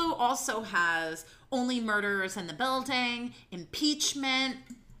 So Hulu also has Only Murders in the Building, Impeachment,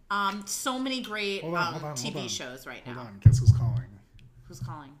 so many great TV shows right now. Hold on, guess who's calling? Who's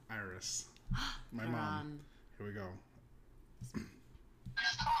calling? Iris. My mom. Here we go.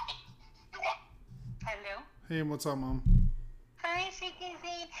 Hello? Hey, what's up, Mom? Hi, Shaky Z.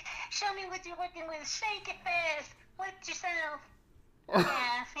 Show me what you're working with. Shake it fast. Watch yourself.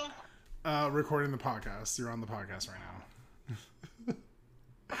 Yeah, see? Recording the podcast. You're on the podcast right now.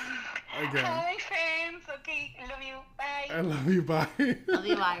 Again. Hi, fans. Okay, I love you. Bye. I love you. Bye. Love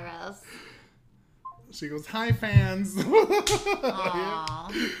you, Iris. She goes, hi, fans.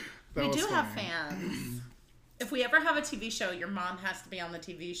 Aww. We do have fans. If we ever have a TV show, your mom has to be on the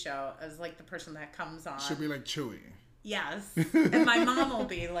TV show as like the person that comes on. She'll be like Chewy. Yes. And my mom will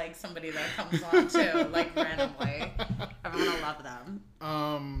be like somebody that comes on too, like randomly. Everyone will love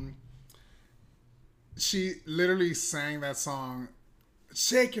them. She literally sang that song,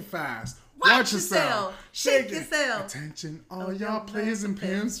 Shake It Fast. Watch yourself. Shake yourself. Attention, all y'all players and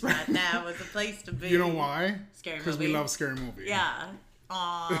pimps. Right now is a place to be. You know why? Scary Movie. Because we love Scary Movie. Yeah.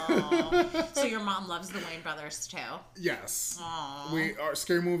 Aww. So your mom loves the Wayne brothers too? Yes. Aww. Our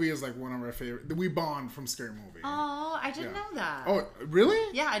Scary Movie is like one of our favorite. We bond from Scary Movie. Oh, I didn't know that. Oh, really?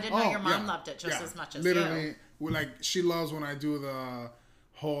 Yeah, I didn't know your mom loved it just as much as literally, you. Like, she loves when I do the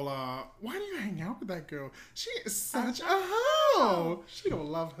whole, why do you hang out with that girl? She is such a hoe. She don't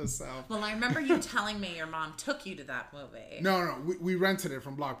love herself. Well, I remember you telling me your mom took you to that movie. No. We rented it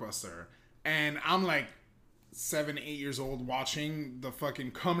from Blockbuster. And I'm like 7, 8 years old watching the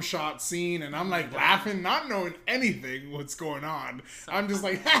fucking cum shot scene. And I'm like laughing, not knowing anything what's going on. So I'm just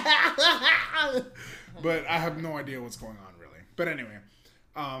like, but I have no idea what's going on really. But anyway,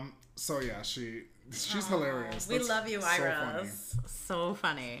 so yeah, she's hilarious. We love you, Iris. So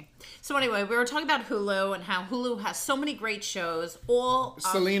funny. So anyway, we were talking about Hulu and how Hulu has so many great shows.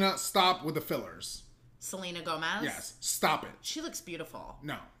 Selena, stop with the fillers. Selena Gomez? Yes. Stop it. She looks beautiful.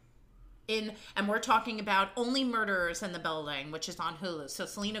 No. And we're talking about Only Murders in the Building, which is on Hulu. So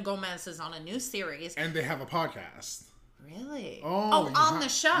Selena Gomez is on a new series. And they have a podcast. Really? Oh, on the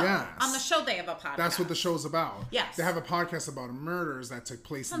show. Yes. On the show they have a podcast. That's what the show's about. Yes. They have a podcast about murders that took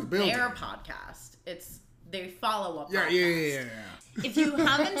place in the building. It's their podcast. They follow up. Yeah. If you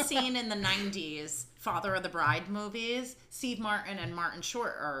haven't seen in the 90s Father of the Bride movies, Steve Martin and Martin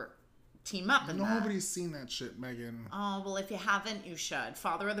Short are team up in that. Nobody's seen that shit, Megan. Oh, well, if you haven't, you should.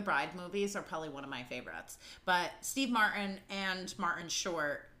 Father of the Bride movies are probably one of my favorites. But Steve Martin and Martin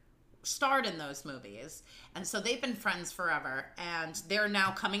Short starred in those movies. And so they've been friends forever. And they're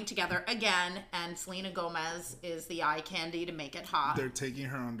now coming together again. And Selena Gomez is the eye candy to make it hot. They're taking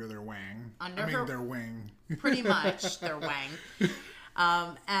her under their wing. Their wing. Pretty much their wing.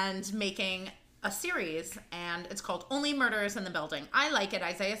 And making a series. And it's called Only Murders in the Building. I like it.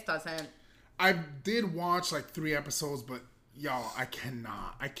 Isaiah doesn't. I did watch like 3 episodes, but y'all, I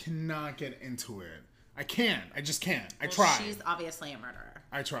cannot get into it. I can't. I just can't. I tried. She's obviously a murderer.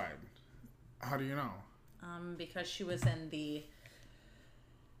 I tried. How do you know? Because she was in the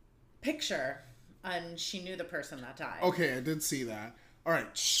picture and she knew the person that died. Okay, I did see that. All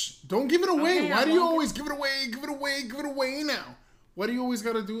right, shh. Don't give it away. Okay, why do you always give it away? Give it away. Give it away now. Why do you always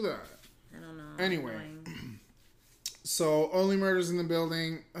got to do that? I don't know. Anyway. So, Only Murders in the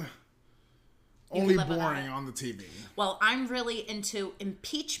Building. Only boring on the TV. Well, I'm really into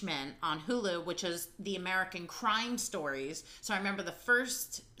Impeachment on Hulu, which is the American Crime Stories. So I remember the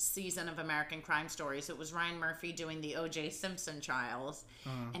first season of American Crime Stories. It was Ryan Murphy doing the O.J. Simpson trials.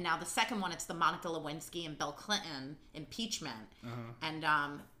 And now the second one, it's the Monica Lewinsky and Bill Clinton impeachment. And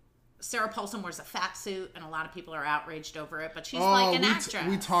Sarah Paulson wears a fat suit, and a lot of people are outraged over it, but she's like an actress.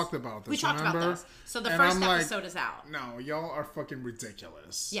 We talked about this, about this. So the first episode is out. No, y'all are fucking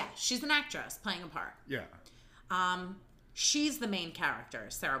ridiculous. Yeah, she's an actress playing a part. Yeah. She's the main character,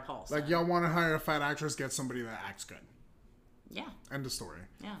 Sarah Paulson. Like, y'all want to hire a fat actress, get somebody that acts good. Yeah. End of story.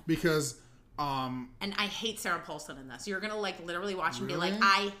 Yeah. Because... and I hate Sarah Paulson in this. You're going to, like, literally watch and be like,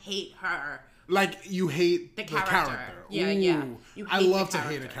 I hate her. Like, you hate the character. Yeah, Ooh, yeah. I love to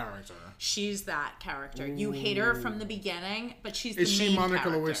hate a character. She's that character. Ooh. You hate her from the beginning, but she's the main character. Is she Monica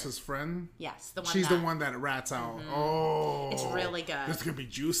Lewinsky's friend? Yes. She's the one that rats out. Mm-hmm. Oh. It's really good. This could be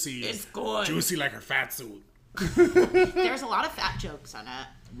juicy. It's good. Juicy like her fat suit. There's a lot of fat jokes in it.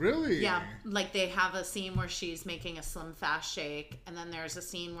 Really? Yeah. Like, they have a scene where she's making a Slim Fast shake, and then there's a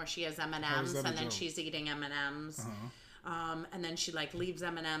scene where she has M&Ms, and then she's eating M&Ms. And then she, like, leaves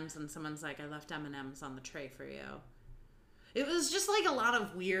M&Ms, and someone's like, I left M&Ms on the tray for you. It was just, like, a lot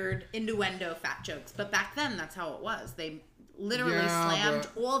of weird innuendo fat jokes. But back then, that's how it was. They literally slammed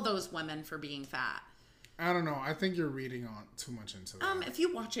all those women for being fat. I don't know. I think you're reading on too much into that. If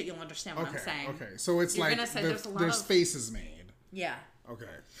you watch it, you'll understand what I'm saying. Okay. So it's you're like there's faces made. Yeah. Okay.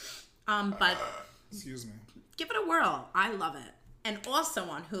 But excuse me. Give it a whirl. I love it. And also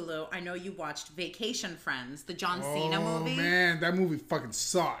on Hulu, I know you watched Vacation Friends, the John Cena movie. Oh, man, that movie fucking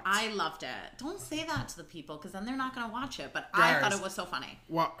sucked. I loved it. Don't say that to the people, because then they're not going to watch it. But guys, I thought it was so funny.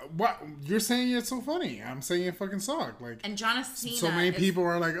 What? You're saying it's so funny. I'm saying it fucking sucked. Like, and John Cena. So many people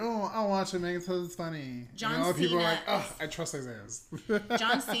are like, oh, I'll watch it, because it's funny. John Cena. People are like, oh, I trust Isaiah's.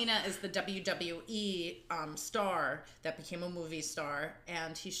 John Cena is the WWE star that became a movie star.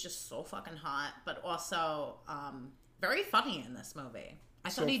 And he's just so fucking hot. But also... very funny in this movie. I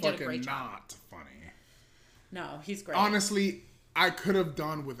thought he did a great job. Not funny. No, he's great. Honestly, I could have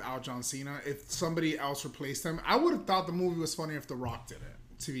done without John Cena if somebody else replaced him. I would have thought the movie was funny if The Rock did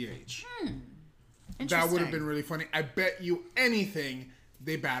it. TBH. That would have been really funny. I bet you anything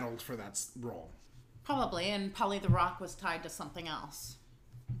they battled for that role. Probably, and probably The Rock was tied to something else.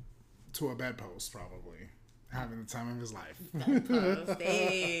 To a bedpost, probably. Having the time of his life. Bedpost.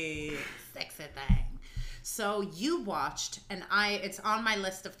 Hey, sexy thing. So you watched, and it's on my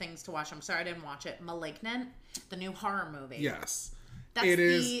list of things to watch. I'm sorry I didn't watch it. Malignant, the new horror movie. Yes. That's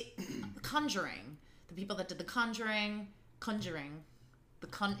the Conjuring. The people that did the Conjuring. The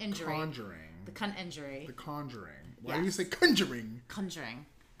Cunt Injury. The Cunt Injury. The Conjuring. Why do you say Conjuring?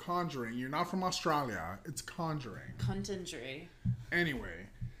 Conjuring. You're not from Australia. It's Conjuring. Cunt Injury. Anyway.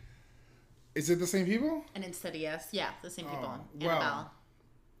 Is it the same people? And Insidious. Yeah, the same people. Annabelle.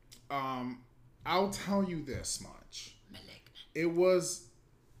 I'll tell you this much. Malignant. It was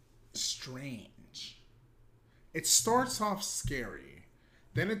strange. It starts off scary.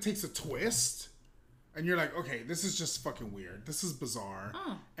 Then it takes a twist. And you're like, okay, this is just fucking weird. This is bizarre.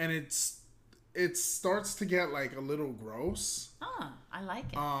 And it starts to get like a little gross. I like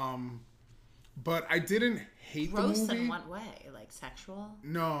it. But I didn't hate the movie. Gross in what way? Like sexual?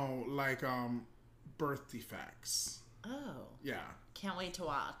 No, like birth defects. Oh. Yeah. Can't wait to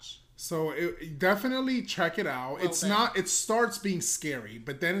watch. So definitely check it out. It starts being scary,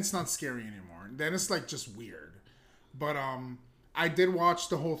 but then it's not scary anymore. Then it's like just weird. But I did watch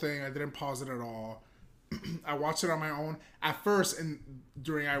the whole thing. I didn't pause it at all. I watched it on my own. At first, and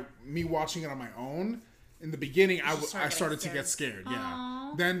during me watching it on my own, in the beginning, I started to get scared. Aww.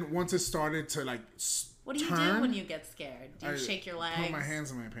 Yeah. Then once it started to like what do you do when you get scared? Do you shake your legs? I put my hands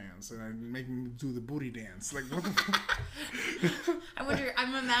in my pants and I make me do the booty dance. Like what the fuck?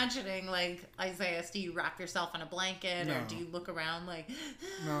 I'm imagining like Isaiah, do you wrap yourself in a blanket or do you look around like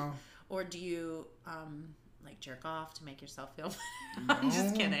no? Or do you like jerk off to make yourself feel better? No. I'm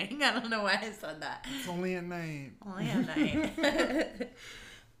just kidding. I don't know why I said that. It's only at night. Only at night.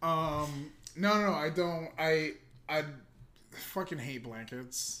 No, I don't. I fucking hate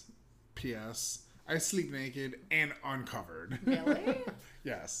blankets. P.S. I sleep naked and uncovered. Really?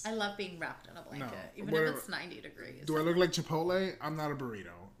 Yes. I love being wrapped in a blanket, even if it's 90 degrees. Do I look like Chipotle? I'm not a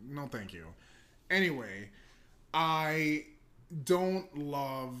burrito. No, thank you. Anyway, I don't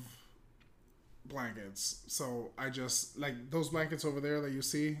love blankets, so I just like those blankets over there that you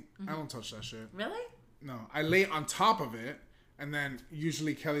see. I don't touch that shit. Really? No, I lay on top of it, and then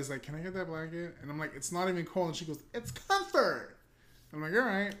usually Kelly's like, "Can I get that blanket?" And I'm like, "It's not even cold," and she goes, "It's comfort." I'm like, "All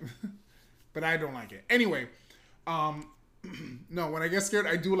right," but I don't like it. Anyway, no, when I get scared,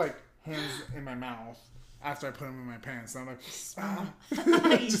 I do like hands in my mouth after I put them in my pants. And I'm like,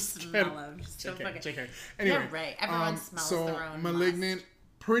 you smell them. JK. Anyway, yeah, right. Everyone smells their own. Malignant, must.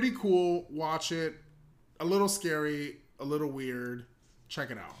 Pretty cool. Watch it. A little scary, a little weird.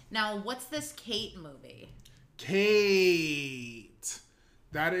 Check it out. Now, what's this Kate movie? Kate.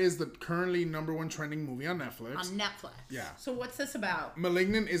 That is the currently #1 trending movie on Netflix. On Netflix. Yeah. So what's this about?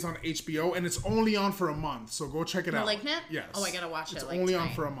 Malignant is on HBO, and it's only on for a month. So go check it out. Malignant? Yes. Oh, I gotta watch it. It's like only tonight.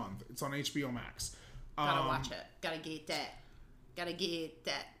 on for a month. It's on HBO Max. Gotta watch it. Gotta get that. Gotta get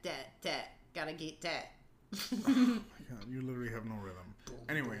that. Gotta get that. God, you literally have no rhythm.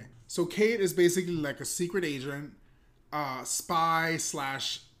 Anyway, so Kate is basically like a secret agent, spy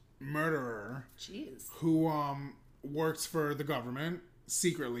 / murderer. Jeez. Who works for the government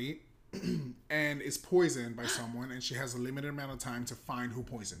secretly and is poisoned by someone, and she has a limited amount of time to find who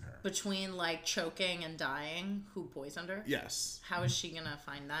poisoned her. Between like choking and dying, who poisoned her? Yes. How is she gonna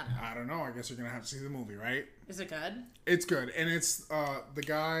find that out? I don't know. I guess you're gonna have to see the movie, right? Is it good? It's good, and it's the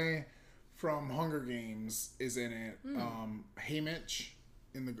guy from Hunger Games is in it. Haymitch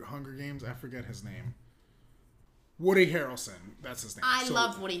in the Hunger Games. I forget his name. Woody Harrelson. That's his name. I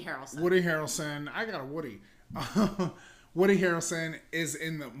love Woody Harrelson. Woody Harrelson. I got a Woody. Woody Harrelson is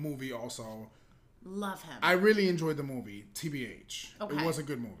in the movie also. Love him. I really enjoyed the movie, TBH. Okay. It was a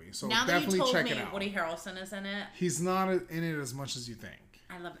good movie. So now that definitely you told check me it out. Woody Harrelson is in it. He's not in it as much as you think.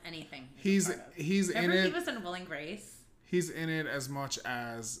 I love anything. He's Remember in it. He was in Will and Grace. He's in it as much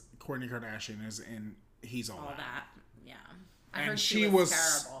as Kourtney Kardashian is in He's All That. Yeah. I and heard she was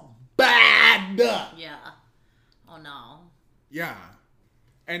terrible. Bad. Yeah. Oh no. Yeah.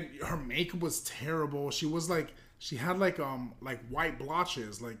 And her makeup was terrible. She was like, she had like white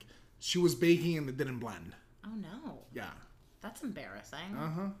blotches. Like she was baking and it didn't blend. Oh no. Yeah. That's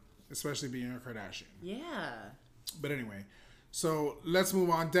embarrassing. Especially being a Kardashian. Yeah. But anyway, so let's move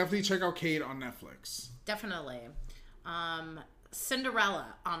on. Definitely check out Kate on Netflix. Definitely.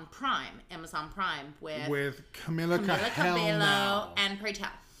 Cinderella on Prime, Amazon Prime with Camila Cabello and pray tell.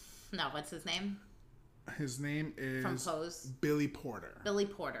 No, what's his name? His name is from Pose. Billy Porter. Billy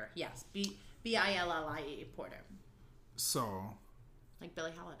Porter, yes. Billie Porter. So. Like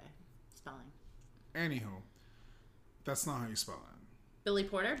Billie Holiday spelling. Anywho, that's not how you spell it. Billy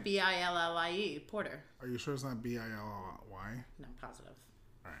Porter, Billie Porter. Are you sure it's not Billy? No, positive.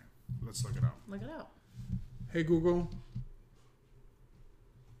 All right, let's look it up. Look it up. Hey Google.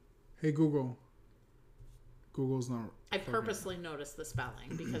 Hey Google. Google's not. I purposely noticed the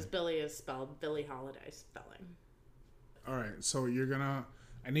spelling because Billy is spelled Billie Holiday spelling. All right, so you're gonna.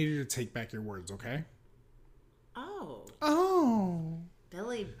 I need you to take back your words, okay? Oh. Oh.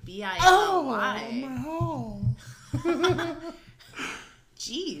 Billy Billy. Oh.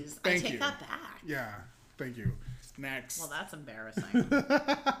 Jeez, I take that back. Yeah, thank you. Next. Well, that's embarrassing.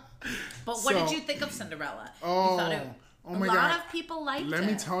 But what did you think of Cinderella? Oh, you thought oh my God. God. A lot of people liked it. Let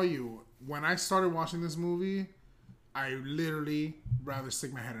me tell you, when I started watching this movie, I literally rather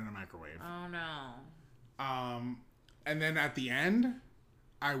stick my head in a microwave. Oh no. And then at the end,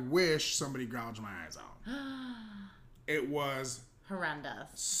 I wish somebody gouged my eyes out. It was horrendous.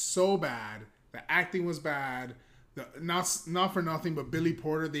 So bad. The acting was bad. Not for nothing, but Billy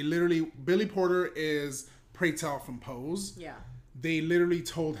Porter. Billy Porter is Pray Tell from Pose. Yeah. They literally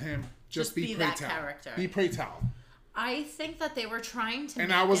told him just be Pray that Tell. Character. Be Pray Tell. I think that they were trying to.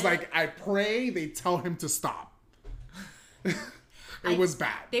 And I was like, I pray they tell him to stop. It was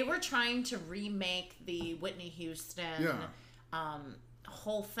bad. They were trying to remake the Whitney Houston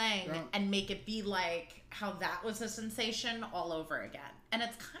whole thing and make it be like how that was a sensation all over again. And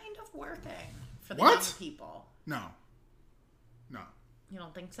it's kind of working for the young people. No. You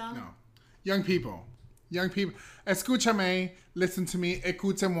don't think so? No. Young people. Escúchame. Listen to me.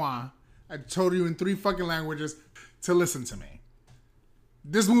 Écoute-moi. I told you in 3 fucking languages to listen to me.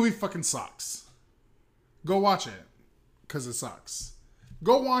 This movie fucking sucks. Go watch it. Because it sucks.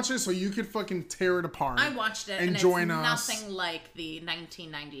 Go watch it so you could fucking tear it apart. I watched it, and join it's us. nothing like the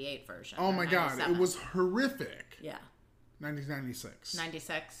 1998 version. Oh my god, it was horrific. Yeah. 1996.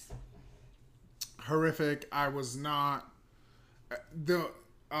 96. Horrific. I was not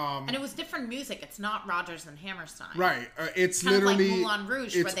and it was different music. It's not Rodgers and Hammerstein. Right. It's kind literally of like Moulin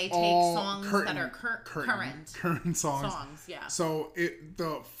Rouge, where they take songs that are current songs. Yeah. So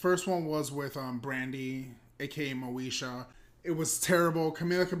the first one was with Brandy, aka Moesha. It was terrible.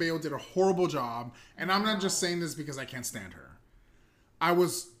 Camila Cabello did a horrible job, and I'm not just saying this because I can't stand her. I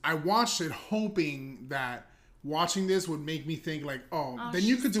watched it hoping that watching this would make me think like, then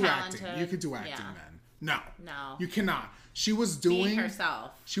you could do talented. acting. You could do acting then. No. No. You cannot. She was doing being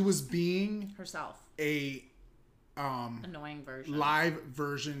herself. She was being herself. A annoying version. Live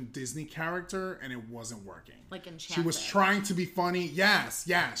version Disney character, and it wasn't working. Like Enchanted. She was trying to be funny. Yes.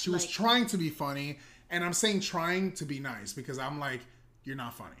 She was trying to be funny, and I'm saying trying to be nice because I'm like, you're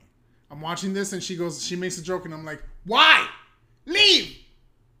not funny. I'm watching this, and she makes a joke, and I'm like, why? Leave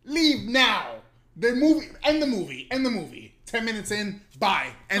now. End the movie. 10 minutes in, bye.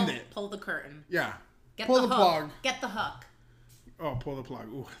 End it. Pull the curtain. Yeah. Pull the plug. Get the hook. Oh, pull the plug.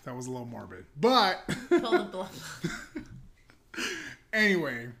 Ooh, that was a little morbid. But pull the plug.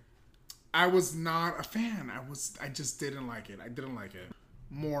 Anyway, I was not a fan. I just didn't like it. I didn't like it.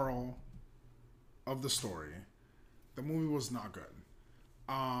 Moral of the story. The movie was not good.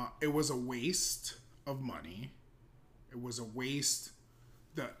 It was a waste of money. It was a waste.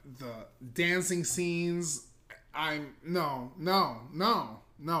 The dancing scenes. No.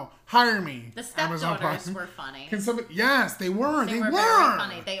 Hire me. The stepdaughters were funny. Can somebody? Yes, they were. They were very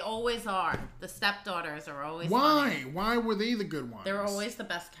funny. They always are. The stepdaughters are always funny. Why were they the good ones? They were always the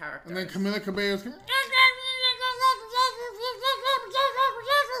best characters. And then Camila Cabello's.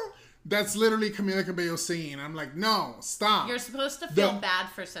 That's literally Camila Cabello singing. I'm like, no, stop. You're supposed to feel bad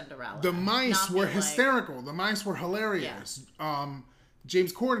for Cinderella. The mice were hysterical. The mice were hilarious. Yeah.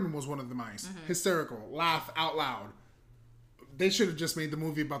 James Corden was one of the mice. Mm-hmm. Hysterical. Laugh out loud. They should have just made the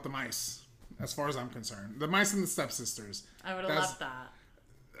movie about the mice, as far as I'm concerned. The Mice and the Stepsisters. I would have loved that.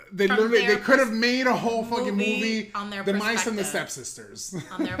 They could have made a whole fucking movie on their The Mice and the Stepsisters.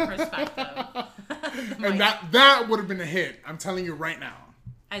 On their perspective. And that would have been a hit. I'm telling you right now.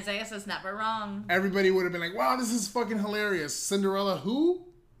 Isaiah says never wrong. Everybody would have been like, wow, this is fucking hilarious. Cinderella who?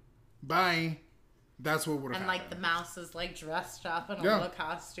 Bye. That's what would have happened. And like the mouse is like dressed up in a little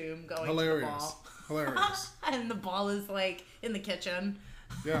costume going to the ball. Hilarious. And the ball is like in the kitchen.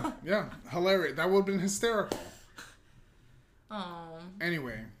 Yeah. Hilarious. That would have been hysterical. Oh.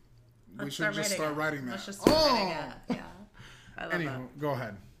 Anyway, we should just start writing that. Let's just start writing it. Yeah. I love it. Go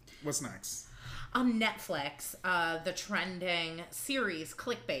ahead. What's next? On Netflix, the trending series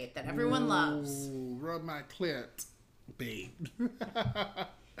Clickbait that everyone loves. Rub my clit, babe.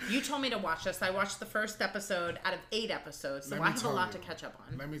 You told me to watch this. I watched the first episode out of 8 episodes, so I have a lot to catch up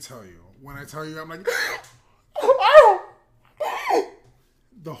on. Let me tell you. When I tell you, I'm like...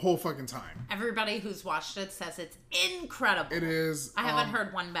 the whole fucking time. Everybody who's watched it says it's incredible. It is. I haven't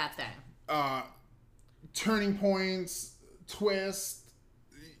heard one bad thing. Turning points, twist.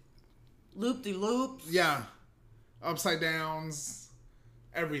 Loop-de-loops. Yeah. Upside downs.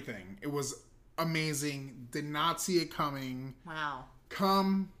 Everything. It was amazing. Did not see it coming. Wow.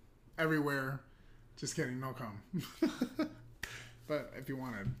 Cum everywhere. Just kidding, no cum. But if you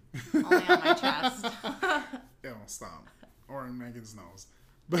wanted. Only on my chest. Ew, stop. Or in Megan's nose.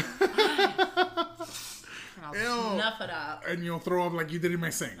 But I'll snuff it up. And you'll throw up like you did in my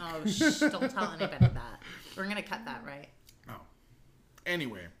sink. Oh, shh, don't tell anybody that. We're going to cut that, right? Oh.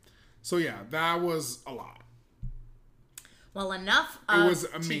 Anyway. So yeah, that was a lot. Well, enough of It was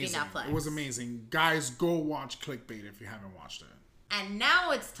amazing. TV Netflix. It was amazing. Guys, go watch Clickbait if you haven't watched it. And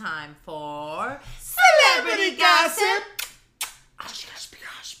now it's time for Celebrity Gossip.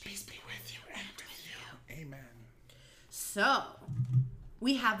 Peace be with you and with you. Amen. So,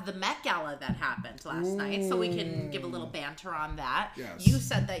 we have the Met Gala that happened last night, so we can give a little banter on that. Yes. You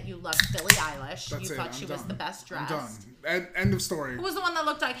said that you loved Billie Eilish. That's you it. thought she was the best dressed. I'm done. End of story. Who was the one that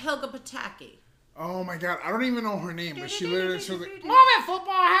looked like Helga Pataki? Oh my god, I don't even know her name, but she literally was like, "Move it,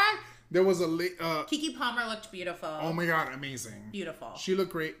 football hat." There was a Keke Palmer looked beautiful. Oh my god, amazing. Beautiful. She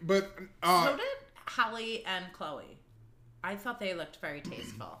looked great, but so did Halle and Chloe. I thought they looked very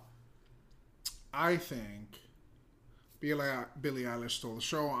tasteful. I think Billie Eilish stole the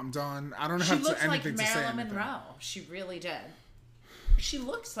show. I'm done. I don't have anything to say. She looks like Marilyn Monroe. She really did. She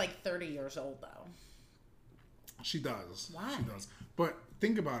looks like 30 years old though. She does. Why? She does. But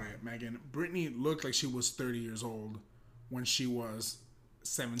think about it, Megan. Britney looked like she was 30 years old when she was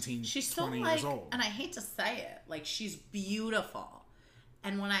 17, she's 20 so years old. And I hate to say it, like she's beautiful.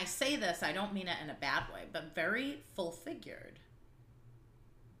 And when I say this, I don't mean it in a bad way, but very full-figured.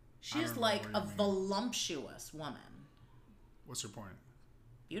 She is like a voluptuous woman. What's your point?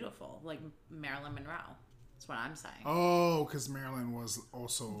 Beautiful, like Marilyn Monroe. That's what I'm saying. Oh, because Marilyn was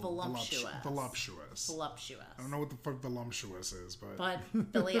also Voluptuous. Voluptuous. I don't know what the fuck voluptuous is, but...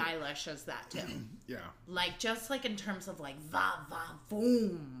 But Billie Eilish is that too. Yeah. Like, just like in terms of like,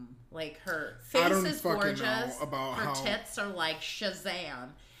 va-va-voom. Like, her face is gorgeous. Her tits are like Shazam.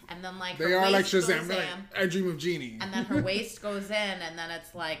 And then like they her are waist like Shazam. goes in, I Dream of Jeannie. And then her waist goes in, and then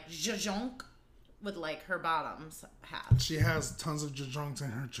it's like jajonk with like her bottoms half. She has tons of jadrunks in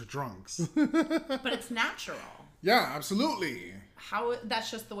her jadrunks. But it's natural. Yeah, absolutely. That's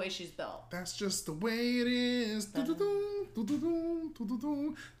just the way she's built. That's just the way it is.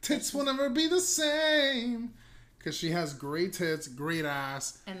 Tits will never be the same. Because she has great tits, great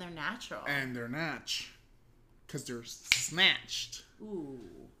ass. And they're natural. And they're natch. Because they're snatched. Ooh.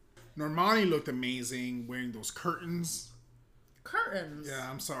 Normani looked amazing wearing those curtains. Curtains? Yeah,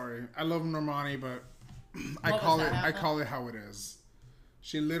 I'm sorry. I love Normani, but I call it how it is.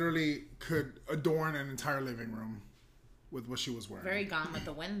 She literally could adorn an entire living room with what she was wearing. Very Gone with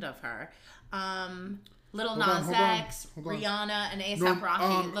the Wind of her. Lil Nas X, Rihanna, and A$AP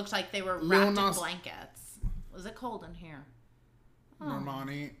Rocky looked like they were wrapped in blankets. Was it cold in here? Oh.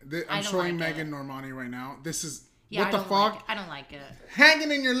 Normani. I'm showing Megan Normani right now. This is... Yeah, what the fuck? I don't like it.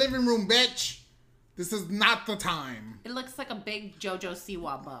 Hanging in your living room, bitch. This is not the time. It looks like a big JoJo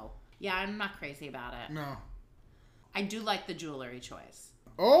Siwa bow. Yeah, I'm not crazy about it. No. I do like the jewelry choice.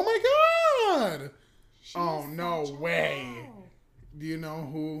 Oh my god! No way. Do you know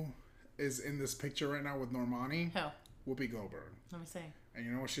who is in this picture right now with Normani? Who? Whoopi Goldberg. Let me see. And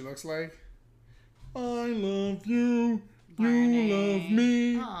you know what she looks like? I love you. Barney. You love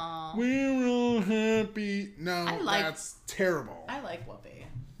me. Aww. We're all happy. No, that's terrible. I like Whoopi.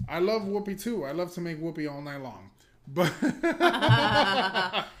 I love Whoopi too. I love to make Whoopi all night long. But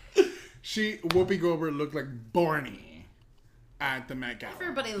Whoopi Goldberg looked like Barney at the Met Gala.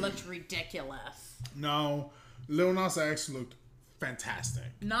 Everybody looked ridiculous. No, Lil Nas X looked fantastic.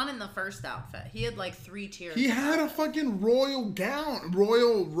 Not in the first outfit. He had like 3 tiers. He had a fucking royal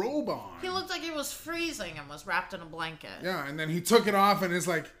robe on. He looked like he was freezing and was wrapped in a blanket. Yeah, and then he took it off and it's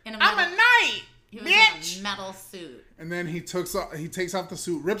like, I'm a knight, he was bitch! in a metal suit. And then he takes off the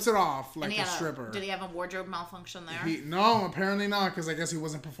suit, rips it off like a stripper. Did he have a wardrobe malfunction there? No, apparently not, because I guess he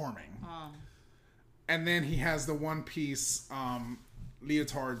wasn't performing. Oh. And then he has the one-piece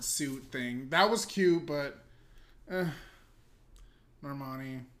leotard suit thing. That was cute, but...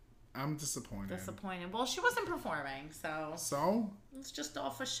 Normani, I'm disappointed. Well, she wasn't performing, so... So? It's just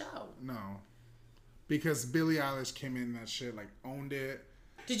off a show. No. Because Billie Eilish came in that shit, like, owned it.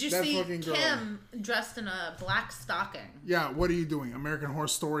 Did you see Kim dressed in a black stocking? Yeah, what are you doing? American Horror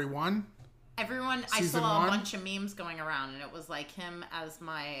Story 1? I saw a bunch of memes going around, and it was like him as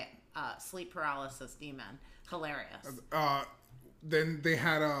my sleep paralysis demon. Hilarious. Then they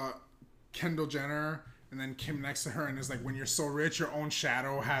had Kendall Jenner... And then Kim next to her, and it's like, when you're so rich, your own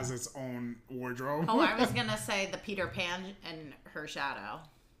shadow has its own wardrobe. Oh, I was going to say the Peter Pan and her shadow.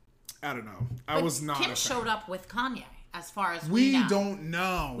 I don't know. I was not Kim showed up with Kanye, as far as we know. Don't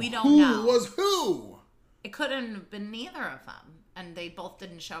know. We don't know. Who was who? It couldn't have been neither of them. And they both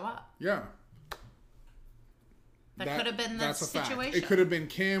didn't show up. Yeah. That could have been the situation. Fact. It could have been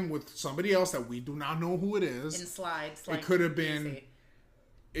Kim with somebody else that we do not know who it is. In slides. It could have been... Easy.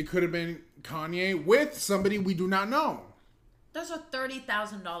 It could have been Kanye with somebody we do not know. Those are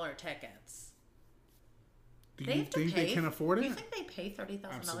 $30,000 tickets. Do you think they can afford it? Do you think they pay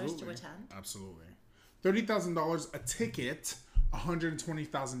 $30,000 to attend? Absolutely. $30,000 a ticket,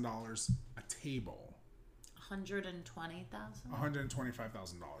 $120,000 a table. $120,000? $125,000 a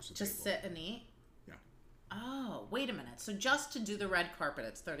table. Just sit and eat? Yeah. Oh, wait a minute. So just to do the red carpet,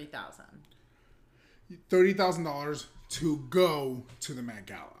 it's $30,000. $30,000 to go to the Met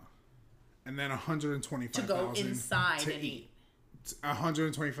Gala, and then $125,000 to go inside and eat.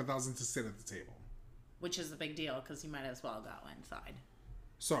 $125,000 to sit at the table, which is a big deal because you might as well go inside.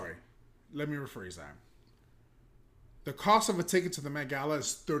 Sorry, let me rephrase that. The cost of a ticket to the Met Gala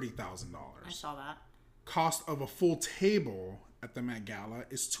is $30,000. I saw that. Cost of a full table at the Met Gala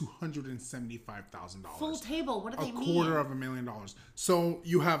is $275,000. Full table? What do they mean? $250,000. So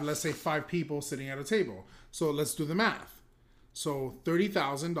you have, let's say, 5 people sitting at a table. So let's do the math. So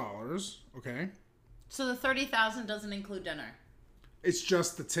 $30,000, okay? So the $30,000 doesn't include dinner? It's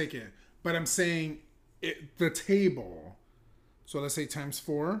just the ticket. But I'm saying the table. So let's say times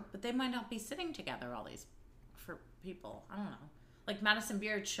 4. But they might not be sitting together, all these for people. I don't know. Like Madison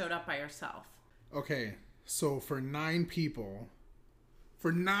Beard showed up by herself. Okay. So for 9 people,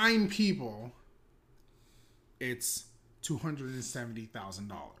 For 9 people, it's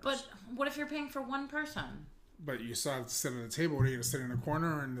 $270,000. But what if you're paying for one person? But you still have to sit at a table. What are you going to sit in a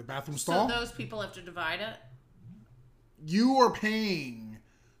corner or in the bathroom stall? So those people have to divide it? You are paying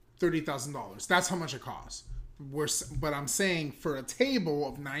 $30,000. That's how much it costs. But I'm saying for a table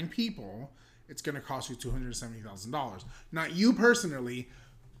of 9 people, it's going to cost you $270,000. Not you personally.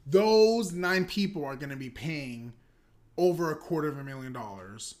 Those 9 people are going to be paying over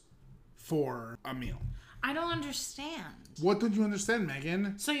 $250,000 for a meal. I don't understand. What don't you understand,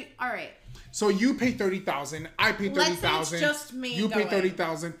 Megan? So, all right. So you pay $30,000. I pay $30,000. Let's say it's just me. You pay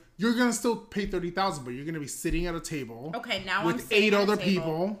 $30,000. You're gonna still pay $30,000, but you're gonna be sitting at a table. Okay, now with I'm sitting 8 at other a table,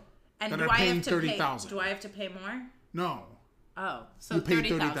 people and that are paying $30,000. Do I have to pay more? No. Oh, so you pay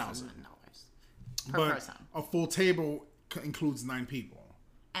 $30,000 per person. A full table includes 9 people.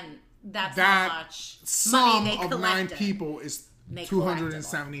 And that's that how much sum money they of collected. 9 people is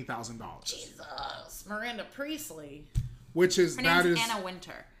 $270,000. Jesus, Miranda Priestley. Which is Her name's Anna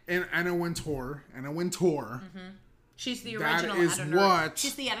Wintour. Anna Wintour. Mm-hmm. She's the original editor.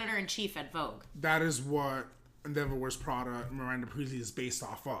 She's the editor-in-chief at Vogue. That is what Endeavor Wears Prada, Miranda Priestley is based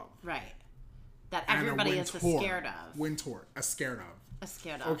off of. Right. That everybody is scared of. Wintour. Scared of.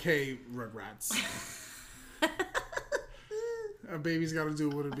 Scared of. Okay, Rugrats. A baby's got to do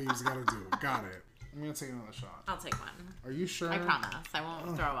what a baby's got to do. Got it. I'm going to take another shot. I'll take one. Are you sure? I promise. I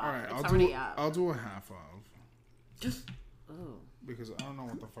won't throw up. All right. It's already up. I'll do a half of. Ooh. Because I don't know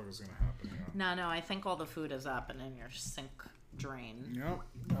what the fuck is going to happen here. No. I think all the food is up and in your sink drain. Yep.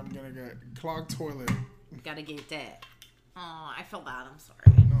 I'm going to get clogged toilet. Gotta get that. Oh, I feel bad. I'm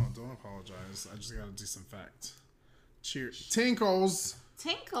sorry. No, don't apologize. I just got to disinfect. Cheers. Tinkles.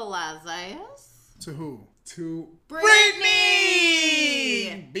 Tinkle, Lazarus. To who? To Britney!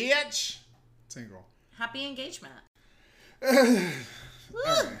 Bitch. Tinkle. Happy engagement. All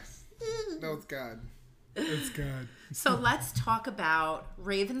right. That was good. It's good. So let's talk about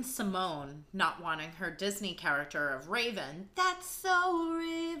Raven Simone not wanting her Disney character of Raven. That's so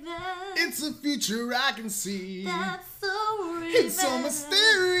Raven. It's a future I can see. That's so Raven. It's so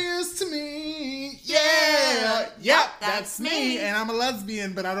mysterious to me. Yeah. Yep, that's me. And I'm a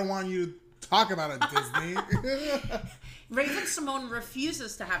lesbian, but I don't want you to talk about it, Disney. Raven Simone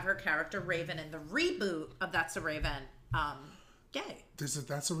refuses to have her character Raven in the reboot of That's a Raven gay. There's a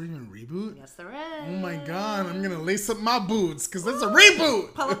That's a Raven reboot? Yes, there is. Oh my god, I'm gonna lace up my boots because that's a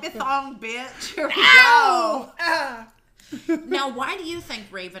reboot. Pull up your thong, bitch. Here we go. Now, why do you think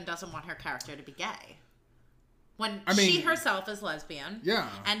Raven doesn't want her character to be gay? When she herself is lesbian. Yeah.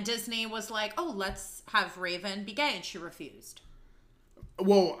 And Disney was like, oh, let's have Raven be gay, and she refused.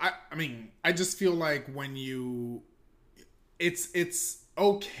 Well, I just feel like when you... It's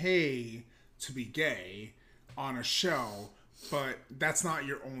okay to be gay on a show, but that's not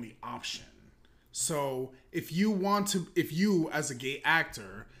your only option. So if you as a gay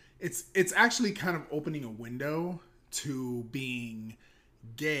actor, it's actually kind of opening a window to being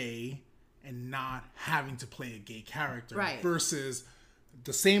gay and not having to play a gay character. Right. Versus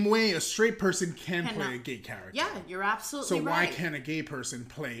the same way a straight person can play a gay character. Yeah, you're absolutely right. So why can't a gay person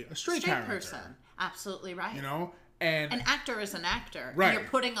play a straight character? Person. Absolutely right. You know? And an actor is an actor. Right. You're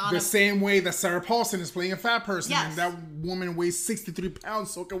putting on the same way that Sarah Paulson is playing a fat person. Yes. And that woman weighs 63 pounds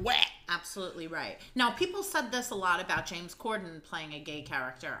soaking wet. Absolutely right. Now, people said this a lot about James Corden playing a gay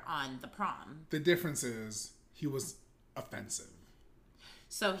character on The Prom. The difference is he was offensive.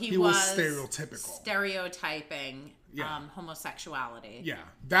 So he was stereotypical. Stereotyping homosexuality. Yeah.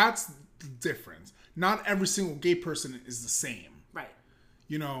 That's the difference. Not every single gay person is the same. Right.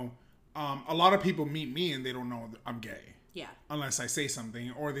 You know, a lot of people meet me and they don't know I'm gay. Yeah. Unless I say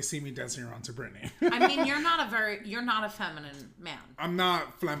something or they see me dancing around to Britney. I mean, you're not a feminine man. I'm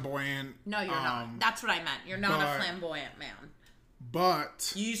not flamboyant. No, you're not. That's what I meant. You're not a flamboyant man.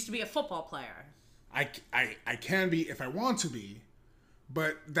 But you used to be a football player. I can be if I want to be,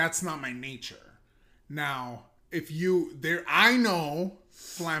 but that's not my nature. Now, I know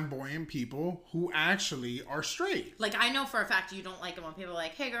flamboyant people who actually are straight. Like, I know for a fact you don't like it when people are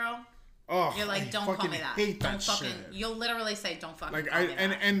like, hey girl. Oh, you're like, don't call me that. Don't fucking shit. You'll literally say, don't fucking call me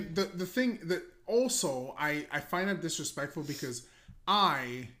that. And the thing that also I find it disrespectful because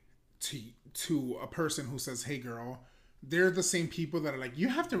to a person who says, hey girl, they're the same people that are like, you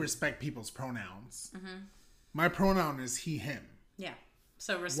have to respect people's pronouns. Mm-hmm. My pronoun is he, him. Yeah.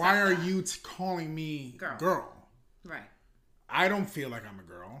 So respect Why are you calling me girl? Right. I don't feel like I'm a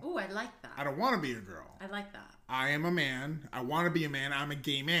girl. Ooh, I like that. I don't want to be a girl. I like that. I am a man. I want to be a man. I'm a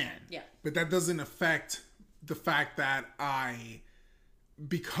gay man. Yeah. But that doesn't affect the fact that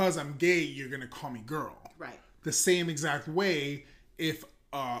because I'm gay, you're going to call me girl. Right. The same exact way, if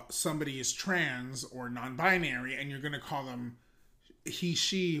somebody is trans or non-binary and you're going to call them he,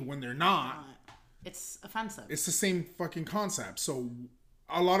 she when they're not. It's offensive. It's the same fucking concept. So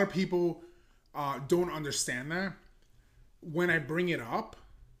a lot of people don't understand that. When I bring it up,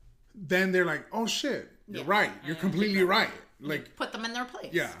 then they're like, oh shit, you're right. You're completely right. Like, put them in their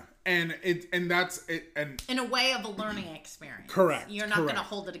place. Yeah. And that's it. And in a way of a learning experience. Correct. You're not going to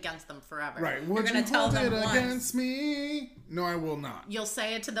hold it against them forever. Right. You're going to tell them once. Against me? No, I will not. You'll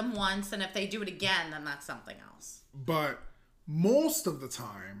say it to them once, and if they do it again, then that's something else. But most of the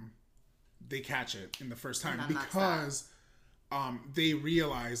time, they catch it in the first time because they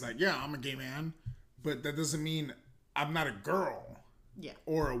realize that, yeah, I'm a gay man, but that doesn't mean I'm not a girl. Yeah.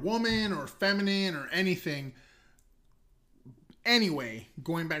 Or a woman or feminine or anything. Anyway,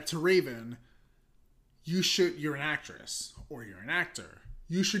 going back to Raven, you're an actress or you're an actor.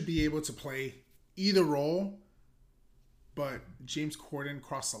 You should be able to play either role, but James Corden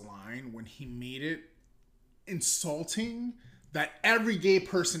crossed the line when he made it insulting that every gay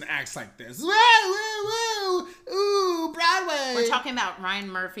person acts like this. Woo, woo, woo, ooh, Broadway. We're talking about Ryan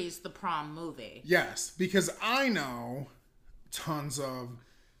Murphy's The Prom movie. Yes, because I know tons of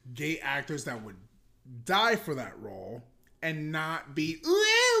gay actors that would die for that role and not be, woo,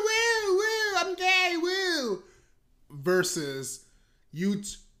 woo, woo, I'm gay, woo. Versus you.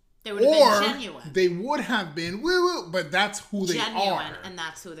 They would have been genuine. They would have been, woo, woo, but that's who they are. Genuine, and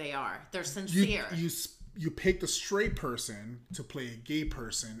that's who they are. They're sincere. You picked a straight person to play a gay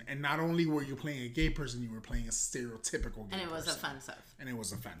person, and not only were you playing a gay person, you were playing a stereotypical gay person. And it was offensive. And it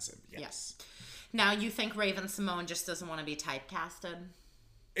was offensive, yes. Now, you think Raven Simone just doesn't want to be typecasted?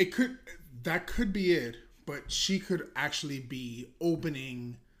 That could be it, but she could actually be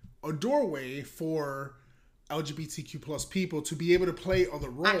opening a doorway for LGBTQ plus people to be able to play other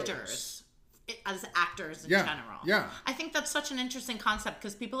roles. As actors in general. Yeah. I think that's such an interesting concept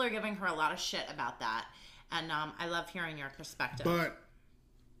because people are giving her a lot of shit about that. And I love hearing your perspective. But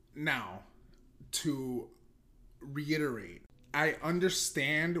now, to reiterate, I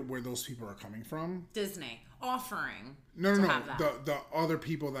understand where those people are coming from. Disney offering. No. The other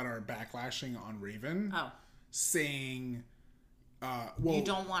people that are backlashing on Raven. Oh. Saying, well, you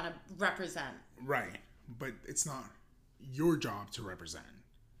don't want to represent. Right. But it's not your job to represent.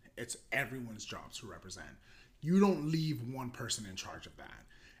 It's everyone's job to represent. You don't leave one person in charge of that.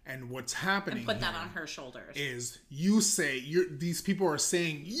 And what's happening and put that on her shoulders is you say these people are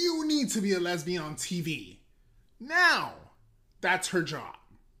saying you need to be a lesbian on TV. Now, that's her job.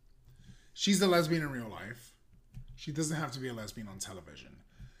 She's a lesbian in real life. She doesn't have to be a lesbian on television.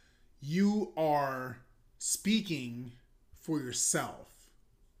 You are speaking for yourself,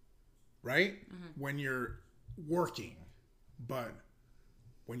 right? Mm-hmm. When you're working, but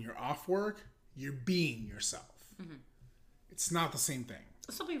when you're off work, you're being yourself. Mm-hmm. It's not the same thing.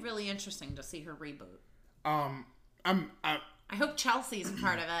 This will be really interesting to see her reboot. I hope Chelsea's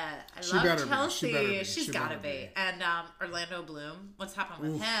part of it. I love Chelsea. She's got to be. And Orlando Bloom. What's happened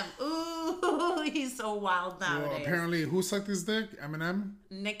with him? Ooh, he's so wild nowadays. Well, apparently, who sucked his dick? Eminem?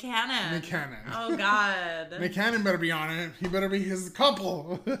 Nick Cannon. Oh, God. Nick Cannon better be on it. He better be his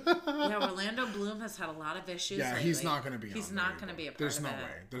couple. Yeah, Orlando Bloom has had a lot of issues lately. He's not going to be on it. He's not going to be a part There's of no it.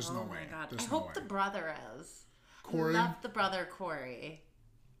 way. There's no way. Oh, my God. There's I hope the brother is. Corey? I love the brother, Corey.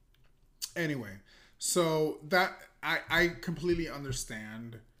 Anyway, so that... I completely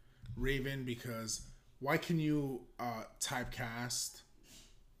understand Raven because why can you typecast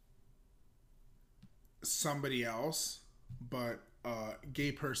somebody else, but a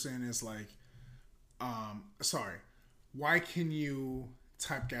gay person is like, why can you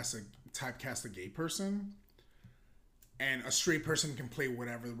typecast a gay person and a straight person can play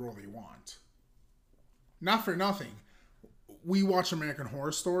whatever role they want? Not for nothing. We watch American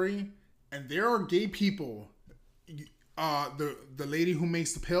Horror Story and there are gay people. The lady who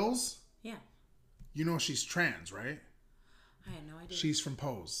makes the pills. Yeah. You know she's trans, right? I had no idea. She's from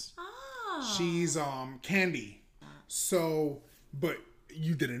Pose. Oh. She's Candy. So, but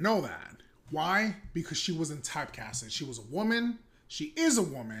you didn't know that. Why? Because she wasn't typecasted. She was a woman. She is a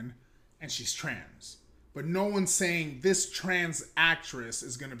woman, and she's trans. But no one's saying this trans actress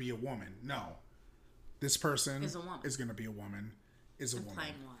is going to be a woman. No. This person is going to be a woman. Is a woman.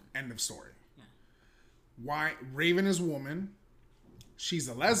 One. End of story. Why Raven is a woman, she's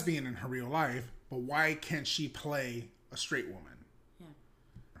a lesbian in her real life, but why can't she play a straight woman? Yeah.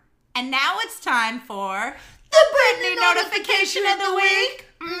 And now it's time for the Britney notification of the week.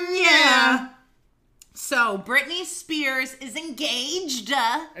 Yeah. So, Britney Spears is engaged.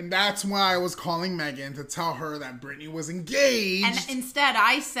 And that's why I was calling Megan to tell her that Britney was engaged. And instead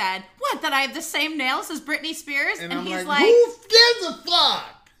I said, what, that I have the same nails as Britney Spears? And I'm he's like, who gives a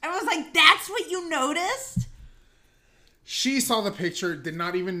fuck? I was like, that's what you noticed? She saw the picture, did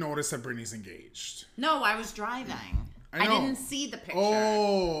not even notice that Britney's engaged. No, I was driving. I didn't see the picture.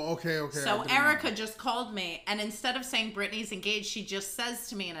 Oh, okay. So Erica just called me, and instead of saying Britney's engaged, she just says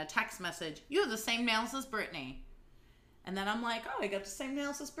to me in a text message, you have the same nails as Britney. And then I'm like, oh, I got the same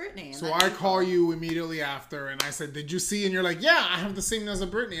nails as Britney. And so I call you immediately after, and I said, did you see? And you're like, yeah, I have the same nails as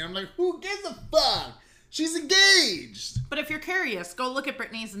Britney. And I'm like, who gives a fuck? She's engaged. But if you're curious, go look at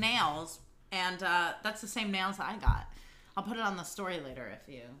Britney's nails, and that's the same nails I got. I'll put it on the story later if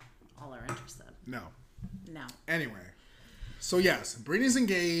you all are interested. No. Anyway. So yes, Britney's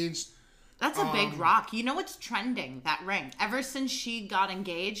engaged. That's a big rock. You know what's trending? That ring. Ever since she got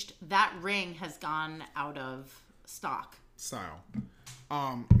engaged, that ring has gone out of stock. Style.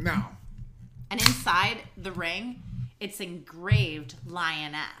 Now. And inside the ring, it's engraved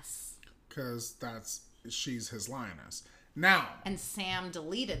lioness. Because she's his lioness. Now. And Sam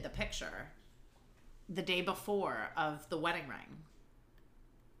deleted the picture the day before of the wedding ring.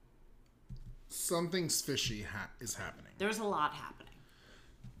 Something's fishy is happening. There's a lot happening.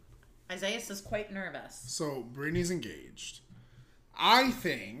 Isaiah is quite nervous. So Britney's engaged. I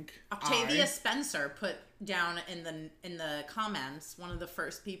think Octavia Spencer put down in the comments, one of the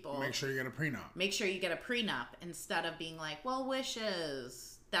first people. Make sure you get a prenup. Make sure you get a prenup instead of being like, well,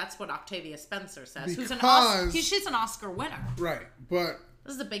 wishes. That's what Octavia Spencer says. She's an Oscar winner. Right, but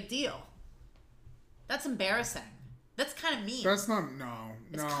this is a big deal. That's embarrassing. That's kind of mean. That's not,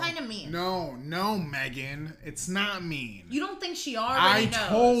 It's kind of mean. No, Megan. It's not mean. You don't think she already knows? I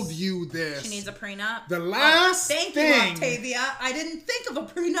told you this. She needs a prenup? The last thing. Thank you, Octavia. I didn't think of a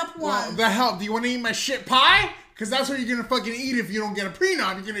prenup once. Well, the hell? Do you want to eat my shit pie? Because that's what you're going to fucking eat if you don't get a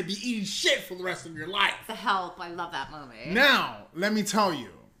prenup. You're going to be eating shit for the rest of your life. The Help. I love that movie. Now, let me tell you.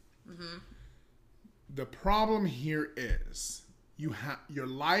 Mm-hmm. The problem here is your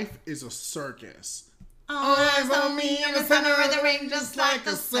life is a circus. All eyes on me in the center of the ring, just like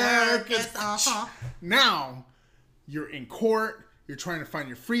a circus. Now, you're in court. You're trying to find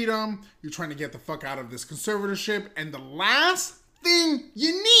your freedom. You're trying to get the fuck out of this conservatorship. And the last thing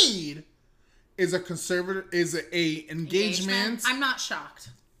you need is a engagement. I'm not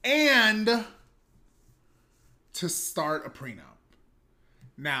shocked. And to start a prenup.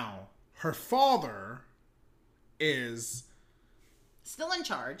 Now, her father is still in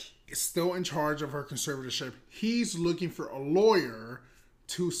charge of her conservatorship. He's looking for a lawyer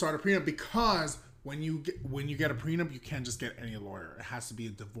to start a prenup because when you get a prenup, you can't just get any lawyer. It has to be a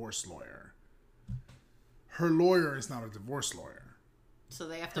divorce lawyer. Her lawyer is not a divorce lawyer. So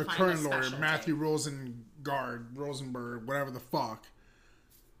they have to find her current lawyer, Matthew Rosenberg, whatever the fuck.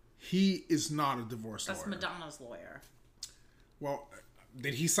 He is not a divorce lawyer. That's Madonna's lawyer. Well,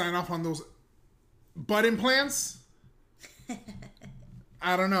 did he sign off on those butt implants?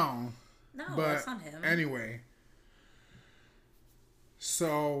 I don't know. No, but that's not him. Anyway.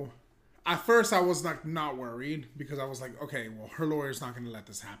 So, at first I was not worried because I was like, okay, well, her lawyer's not going to let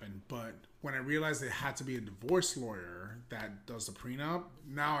this happen. But when I realized it had to be a divorce lawyer that does the prenup,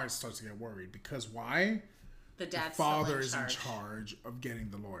 now I start to get worried. Because why? The father is in charge of getting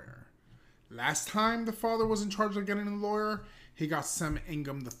the lawyer. Last time the father was in charge of getting the lawyer, he got Sam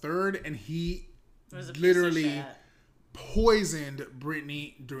Ingham III, and he literally poisoned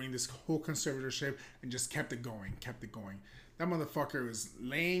Britney during this whole conservatorship and just kept it going. That motherfucker was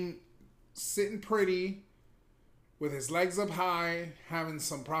sitting pretty with his legs up high, having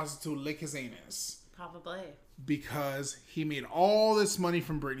some prostitute lick his anus. Probably. Because he made all this money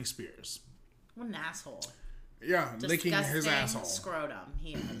from Britney Spears. What an asshole. Yeah, licking his asshole. Scrotum,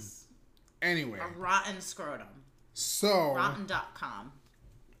 he is. Anyway. A rotten scrotum. So. Rotten.com.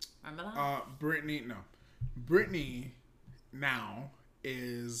 Remember that? Britney now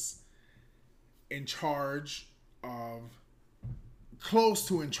is close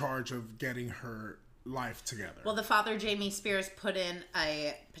to in charge of getting her life together. Well, the father, Jamie Spears, put in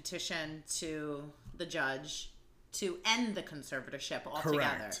a petition to the judge to end the conservatorship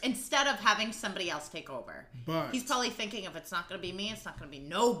altogether. Instead of having somebody else take over. But he's probably thinking, if it's not going to be me, it's not going to be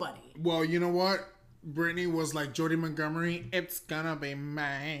nobody. Well, you know what? Britney was like Jodie Montgomery. It's gonna be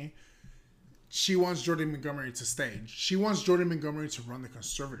me. She wants Jodie Montgomery to stay. She wants Jodie Montgomery to run the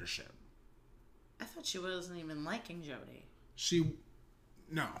conservatorship. I thought she wasn't even liking Jodie.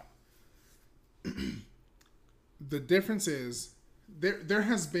 No. The difference is it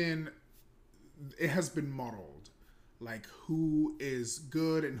has been muddled. Like who is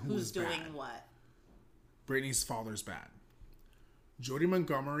good and who's doing bad. what? Britney's father's bad. Jody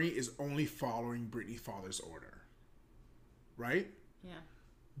Montgomery is only following Britney's father's order. Right? Yeah.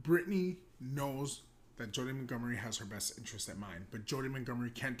 Britney knows that Jody Montgomery has her best interest at mind, but Jody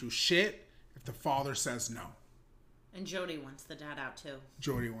Montgomery can't do shit if the father says no. And Jody wants the dad out too.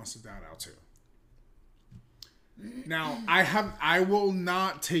 Jody wants the dad out too. Now, I will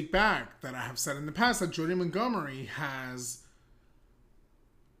not take back that I have said in the past that Jody Montgomery has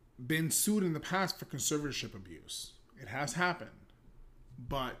been sued in the past for conservatorship abuse. It has happened.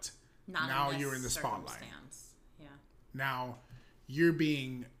 But now you're in the spotlight. Yeah. Now you're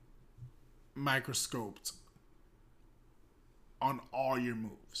being microscoped on all your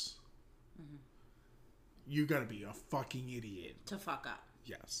moves. Mm-hmm. You gotta be a fucking idiot to fuck up.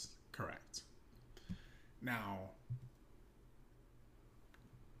 Yes, correct. Now,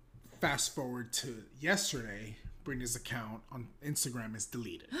 fast forward to yesterday, Britney's account on Instagram is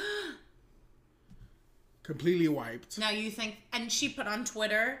deleted. Completely wiped. Now you think, and she put on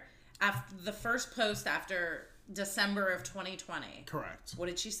Twitter after the first post after December of 2020. Correct. What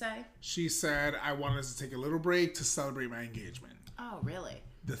did she say? She said, I wanted to take a little break to celebrate my engagement. Oh, really?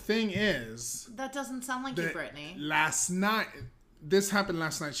 The thing is... That doesn't sound like you, Britney. Last night... This happened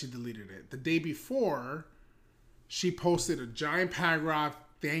last night. She deleted it. The day before, she posted a giant paragraph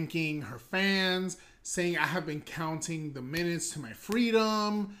thanking her fans, saying, I have been counting the minutes to my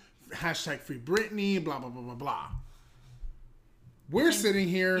freedom, hashtag free Britney, blah, blah, blah, blah, blah. We're sitting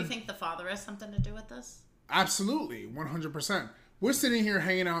here... You think the father has something to do with this? Absolutely, 100%. We're sitting here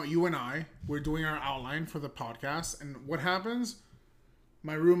hanging out, you and I. We're doing our outline for the podcast. And what happens?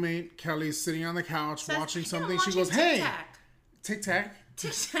 My roommate, Kelly's sitting on the couch watching something. She goes, hey... Tic-tac.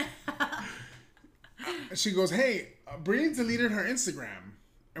 She goes, hey, Britney deleted her Instagram.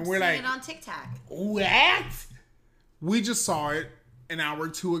 And we're like... it on TikTok. What? We just saw it an hour or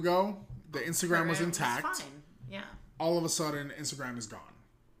two ago. The Instagram was intact. It's fine. Yeah. All of a sudden, Instagram is gone.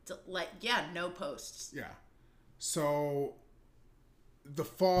 No posts. Yeah. So, the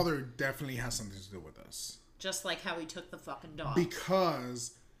father definitely has something to do with this. Just like how he took the fucking dog.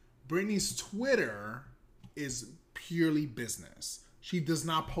 Because Britney's Twitter is purely business. She does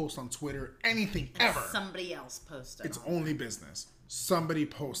not post on Twitter anything ever. Somebody else posted. It's only business. Somebody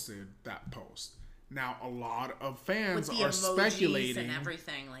posted that post. Now, a lot of fans are speculating. And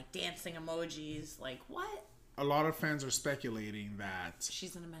everything, like dancing emojis. Like, what? A lot of fans are speculating that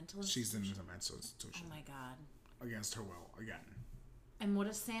she's in a mental institution. Oh my God. Against her will, again. And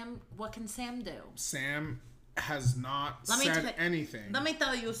what can Sam do? Sam has not said anything. Let me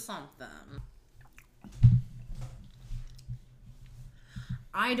tell you something.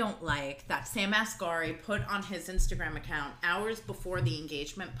 I don't like that Sam Asghari put on his Instagram account hours before the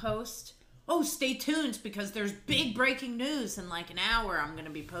engagement post, oh, stay tuned because there's big breaking news in like an hour I'm going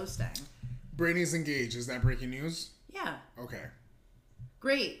to be posting. Britney's engaged. Is that breaking news? Yeah. Okay.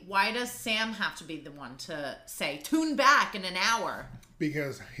 Great. Why does Sam have to be the one to say, tune back in an hour?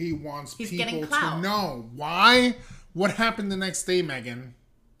 Because he wants He's people to know. Why? What happened the next day, Megan?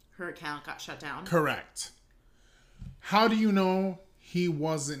 Her account got shut down. Correct. How do you know he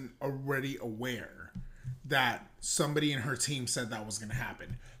wasn't already aware that somebody in her team said that was going to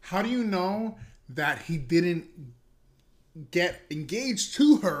happen? How do you know that he didn't get engaged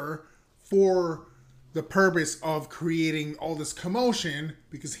to her for the purpose of creating all this commotion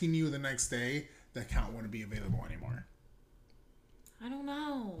because he knew the next day the account wouldn't be available anymore? I don't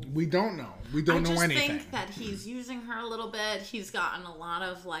know. We don't know. We don't know anything. I just think that he's using her a little bit. He's gotten a lot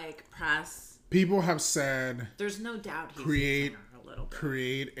of like press. People have said there's no doubt he's using her a little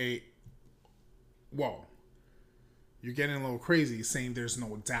bit. Whoa. You're getting a little crazy saying there's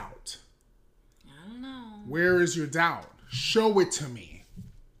no doubt. I don't know. Where is your doubt? Show it to me.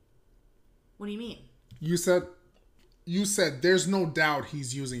 What do you mean? You said there's no doubt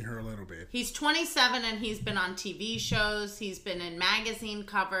he's using her a little bit. He's 27 and he's been on TV shows. He's been in magazine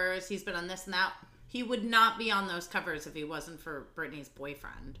covers. He's been on this and that. He would not be on those covers if he wasn't for Britney's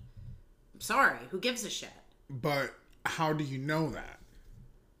boyfriend. I'm sorry. Who gives a shit? But how do you know that?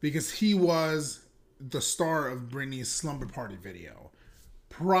 Because he was the star of Britney's slumber party video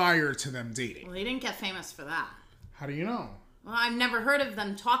prior to them dating. Well, he didn't get famous for that. How do you know? Well, I've never heard of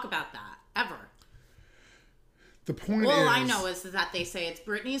them talk about that, ever. The point All I know is that they say it's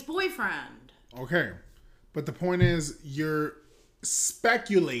Britney's boyfriend. Okay. But the point is, you're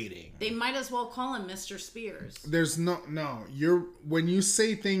speculating. They might as well call him Mr. Spears. There's when you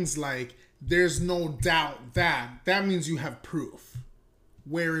say things like, there's no doubt that means you have proof.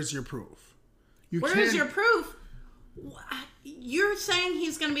 Where is your proof? Where is your proof? You're saying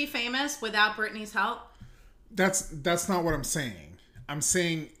he's going to be famous without Britney's help? That's not what I'm saying. I'm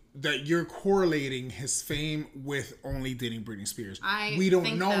saying that you're correlating his fame with only dating Britney Spears. We don't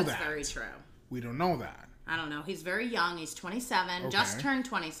think know that's that. Very true. We don't know that. I don't know. He's very young. He's 27. Okay. Just turned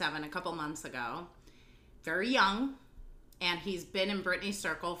 27 a couple months ago. Very young. And he's been in Britney's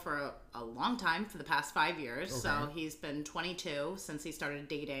circle for a long time, for the past 5 years. Okay. So he's been 22 since he started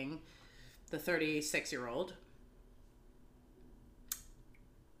dating the 36-year-old.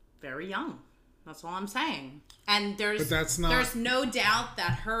 Very young. That's all I'm saying. And there's no doubt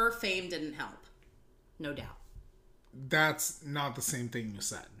that her fame didn't help. No doubt. That's not the same thing you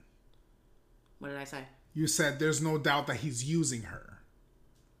said. What did I say? You said there's no doubt that he's using her.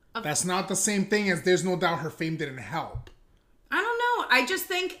 That's not the same thing as there's no doubt her fame didn't help. I don't know. I just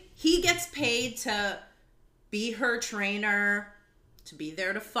think he gets paid to be her trainer, to be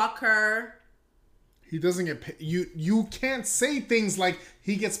there to fuck her. He doesn't get paid. You can't say things like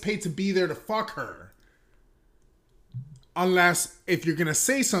he gets paid to be there to fuck her. Unless, if you're going to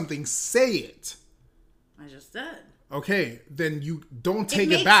say something, say it. I just did. Okay, then you don't take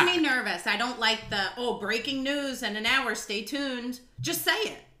it back. It makes me nervous. I don't like breaking news in an hour, stay tuned. Just say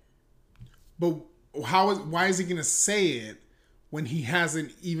it. But why is he going to say it when he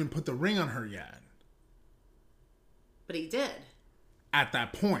hasn't even put the ring on her yet? But he did. At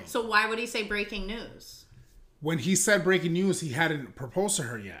that point. So why would he say breaking news? When he said breaking news, he hadn't proposed to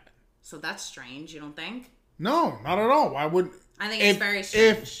her yet. So that's strange, you don't think? No, not at all. Why would... I think it's very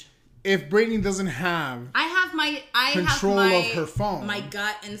strange. If Britney doesn't have control of her phone, my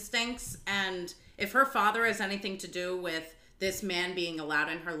gut instincts, and if her father has anything to do with this man being allowed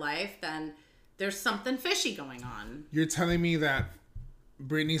in her life, then there's something fishy going on. You're telling me that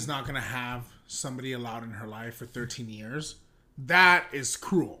Britney's not going to have somebody allowed in her life for 13 years? That is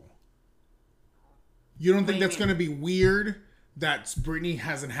cruel. You don't think that's going to be weird that Britney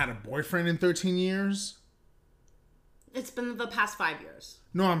hasn't had a boyfriend in 13 years? It's been the past 5 years.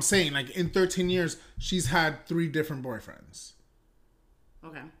 No, I'm saying, like, in 13 years, she's had 3 different boyfriends.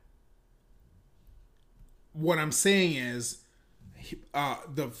 Okay. What I'm saying is,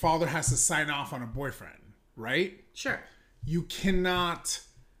 the father has to sign off on a boyfriend, right? Sure. You cannot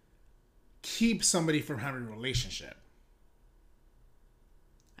keep somebody from having a relationship.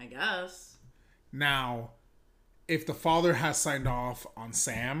 I guess. Now, if the father has signed off on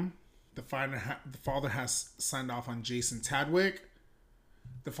Sam, the father has signed off on Jason Tadwick,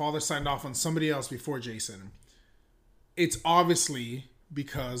 the father signed off on somebody else before Jason, it's obviously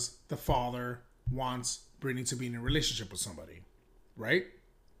because the father wants Britney to be in a relationship with somebody, right?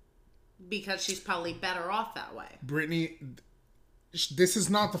 Because she's probably better off that way. Britney, this is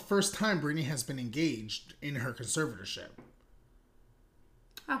not the first time Britney has been engaged in her conservatorship.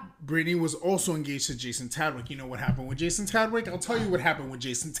 Oh. Britney was also engaged to Jason Tadwick. You know what happened with Jason Tadwick? I'll tell you what happened with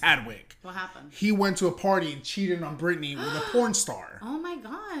Jason Tadwick. What happened? He went to a party and cheated on Britney with a porn star. Oh my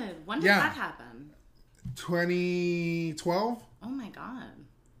God. When did that happen? 2012. Oh my God.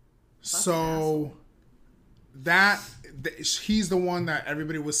 So he's the one that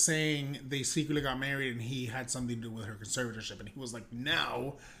everybody was saying they secretly got married and he had something to do with her conservatorship. And he was like,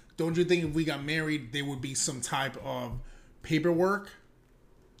 no, don't you think if we got married, there would be some type of paperwork?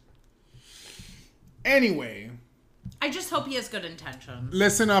 Anyway. I just hope he has good intentions.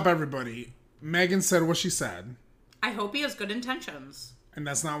 Listen up, everybody. Megan said what she said. I hope he has good intentions. And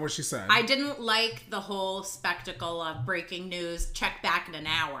that's not what she said. I didn't like the whole spectacle of breaking news, check back in an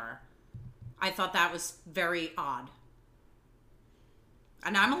hour. I thought that was very odd.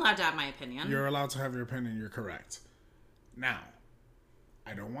 And I'm allowed to have my opinion. You're allowed to have your opinion. You're correct. Now,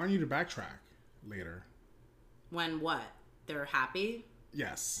 I don't want you to backtrack later. When what? They're happy?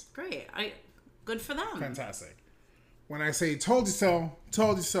 Yes. Great. Good for them. Fantastic. When I say told you so,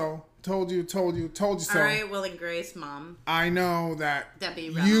 told you so, told you so. All right, Will and Grace, Mom. I know that Debbie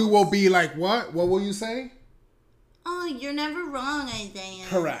Reynolds. You will be like, what? What will you say? Oh, you're never wrong, Isaiah.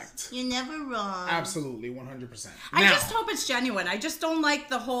 Correct. You're never wrong. Absolutely, 100%. I just hope it's genuine. I just don't like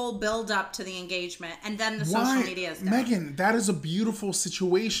the whole build-up to the engagement and then the social media stuff. Megan, that is a beautiful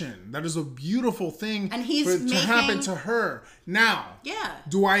situation. That is a beautiful thing and to happen to her. Now, yeah.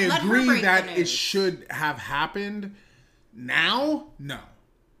 Do I agree that it should have happened now? No.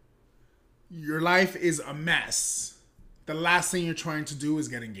 Your life is a mess. The last thing you're trying to do is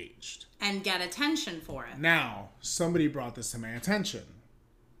get engaged. And get attention for it. Now, somebody brought this to my attention.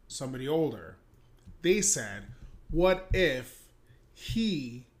 Somebody older. They said, what if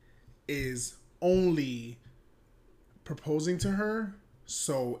he is only proposing to her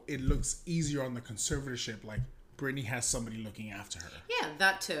so it looks easier on the conservatorship, like Britney has somebody looking after her? Yeah,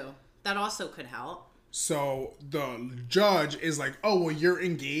 that too. That also could help. So the judge is like, oh, well, you're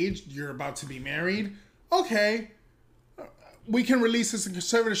engaged. You're about to be married. Okay. we can release this in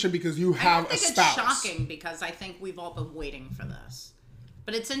conservatorship because you have a spouse. I don't think it's shocking because I think we've all been waiting for this.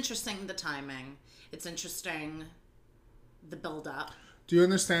 But it's interesting, the timing. It's interesting, the build-up. Do you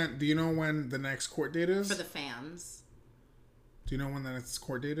understand? Do you know when the next court date is? For the fans. Do you know when the next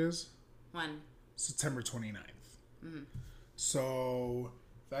court date is? When? September 29th. So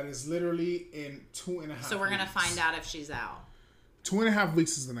that is literally in 2.5 weeks. So we're going to find out if she's out. 2.5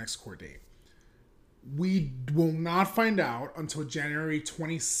 weeks is the next court date. We will not find out until January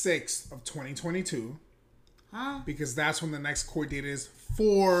 26th of 2022. Huh? Because that's when the next court date is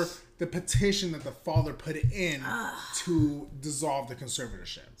for the petition that the father put in to dissolve the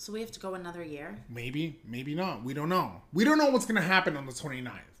conservatorship. So we have to go another year? Maybe, maybe not. We don't know. We don't know what's going to happen on the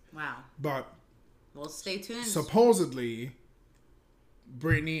 29th. Wow. But we'll stay tuned. Supposedly,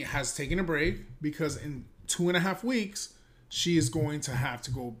 Britney has taken a break because in 2.5 weeks, she is going to have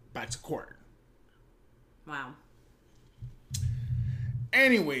to go back to court. Wow.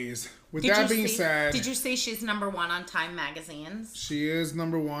 Anyways, with that being said... Did you see she's number 1 on Time Magazine's? She is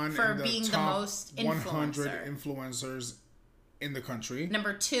number 1 for in the being top the most 100 influencers in the country.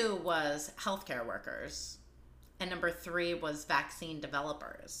 Number 2 was healthcare workers. And number 3 was vaccine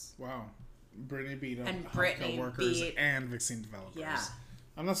developers. Wow. Britney beat up Britney healthcare workers and vaccine developers. Yeah.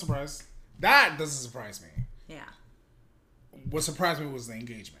 I'm not surprised. That doesn't surprise me. Yeah. What surprised me was the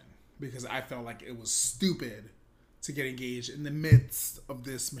engagement. Because I felt like it was stupid to get engaged in the midst of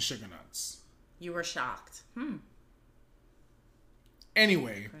this Meshuggah nuts. You were shocked.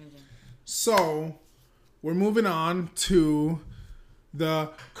 Anyway, so we're moving on to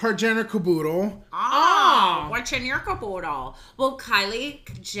the Kar-Jenner caboodle. What's in your caboodle? Well,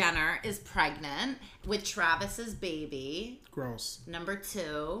 Kylie Jenner is pregnant with Travis's baby. Gross. Number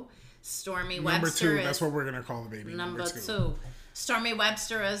 2, Stormy Number Webster. 2, that's what we're gonna call the baby. Number 2. Stormy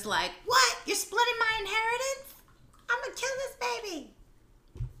Webster is like, what? You're splitting my inheritance? I'm gonna kill this baby.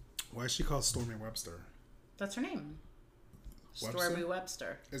 Why is she called Stormy Webster? That's her name. Webster? Stormy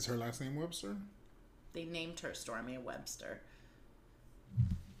Webster. Is her last name Webster? They named her Stormy Webster.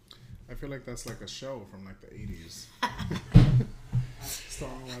 I feel like that's like a show from like the 80s.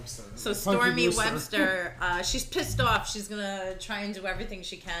 Stormy Webster. So Stormy Webster, she's pissed off. She's gonna try and do everything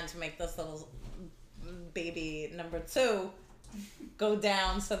she can to make this little baby number 2 go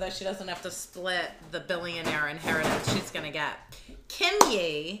down so that she doesn't have to split the billionaire inheritance she's gonna get. Kim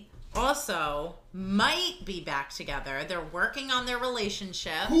Ye also might be back together. They're working on their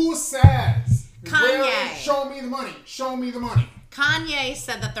relationship. Who says? Kanye. Show me the money. Show me the money. Kanye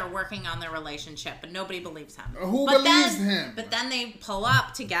said that they're working on their relationship, but nobody believes him. Who believes him? But then they pull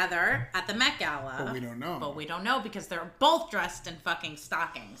up together at the Met Gala. But we don't know. But we don't know because they're both dressed in fucking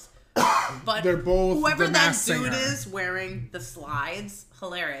stockings. But they're both whoever the that Masked dude Singer. is wearing the slides,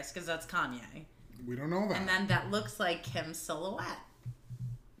 hilarious because that's Kanye. We don't know that. And then that looks like Kim's silhouette.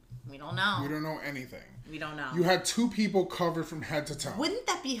 We don't know. We don't know anything. We don't know. You had 2 people covered from head to toe. Wouldn't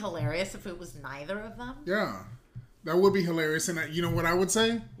that be hilarious if it was neither of them? Yeah. That would be hilarious. And you know what I would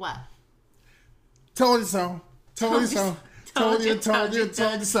say? What? Told you so. Told you so. Told you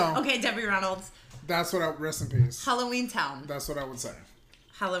so. Okay, Debbie Reynolds. That's what I... Rest in peace. Halloween Town. That's what I would say.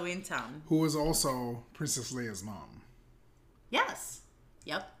 Halloween Town. Who was also Princess Leia's mom. Yes.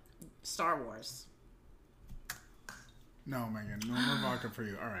 Yep. Star Wars. No, Megan. No more vodka for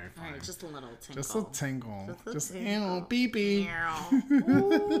you. All right, fine. All right, just a little tinkle. Just a tinkle. Just tinkle. Beepy.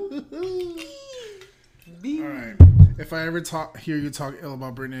 All right. If I ever hear you talk ill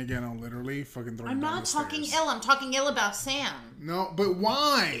about Britney again, I'll literally fucking throw you down the I'm not stairs. talking ill. I'm talking ill about Sam. No, but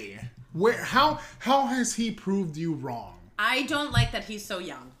why? Where? How has he proved you wrong? I don't like that he's so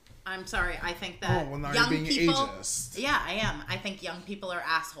young. I'm sorry. I think that now young you're being people. ageist. Yeah, I am. I think young people are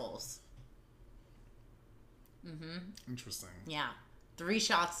assholes. Interesting. Yeah. 3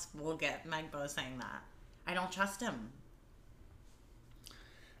 shots will get Megbo saying that. I don't trust him.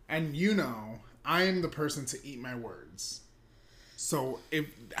 And you know, I am the person to eat my words. So if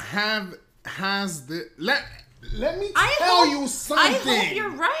let me tell you something. I hope you're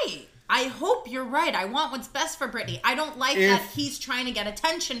right. I hope you're right. I want what's best for Britney. I don't like that he's trying to get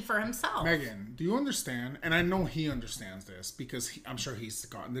attention for himself. Megan, do you understand? And I know he understands this because I'm sure he's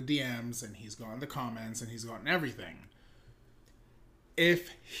gotten the DMs and he's gotten the comments and he's gotten everything.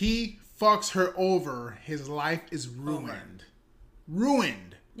 If he fucks her over, his life is ruined.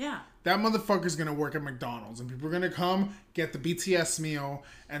 Ruined. Yeah. That motherfucker's gonna work at McDonald's and people are gonna come get the BTS meal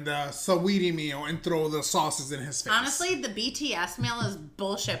and the Saweetie meal and throw the sauces in his face. Honestly, the BTS meal is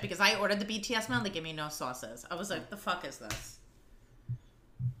bullshit because I ordered the BTS meal and they gave me no sauces. I was like, the fuck is this?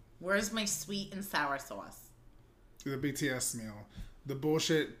 Where's my sweet and sour sauce? The BTS meal. The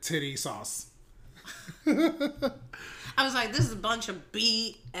bullshit titty sauce. I was like, this is a bunch of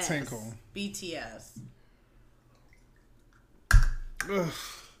BS. Tinkle. BTS. Ugh.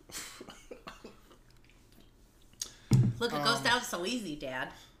 Look, it goes down so easy, Dad.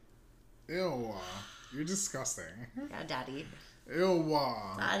 Ew. You're disgusting. Yeah, Daddy. Ew.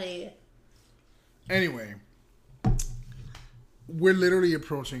 Daddy. Anyway. We're literally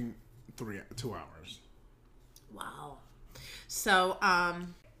approaching 2 hours. Wow. So,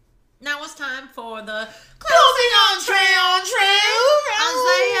 now it's time for the closing entree.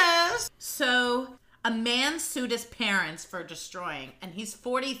 Isaiah. So, a man sued his parents for destroying, and he's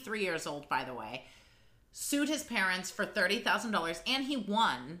 43 years old, by the way, sued his parents for $30,000, and he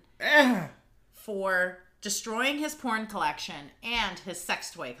won for destroying his porn collection and his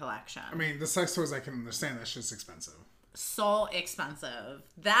sex toy collection. I mean, the sex toys, I can understand. That shit's expensive. So expensive.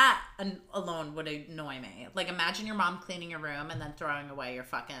 That alone would annoy me. Like, imagine your mom cleaning your room and then throwing away your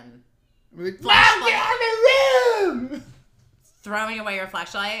fucking flashlight. Mom, get out of the room! Throwing away your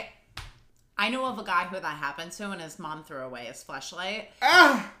flashlight. I know of a guy who that happened to, and his mom threw away his flashlight,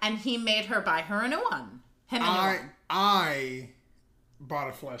 and he made her buy her a new one. I bought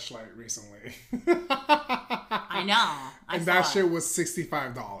a flashlight recently. I know. And that shit was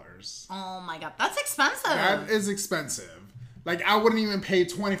 $65. Oh my god, that's expensive. That is expensive. Like, I wouldn't even pay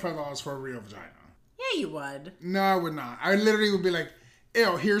 $25 for a real vagina. Yeah, you would. No, I would not. I literally would be like,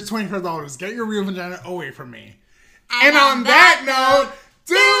 ew, here's $25. Get your real vagina away from me. And on that note,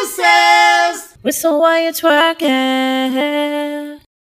 deuces! Whistle while you're twerking.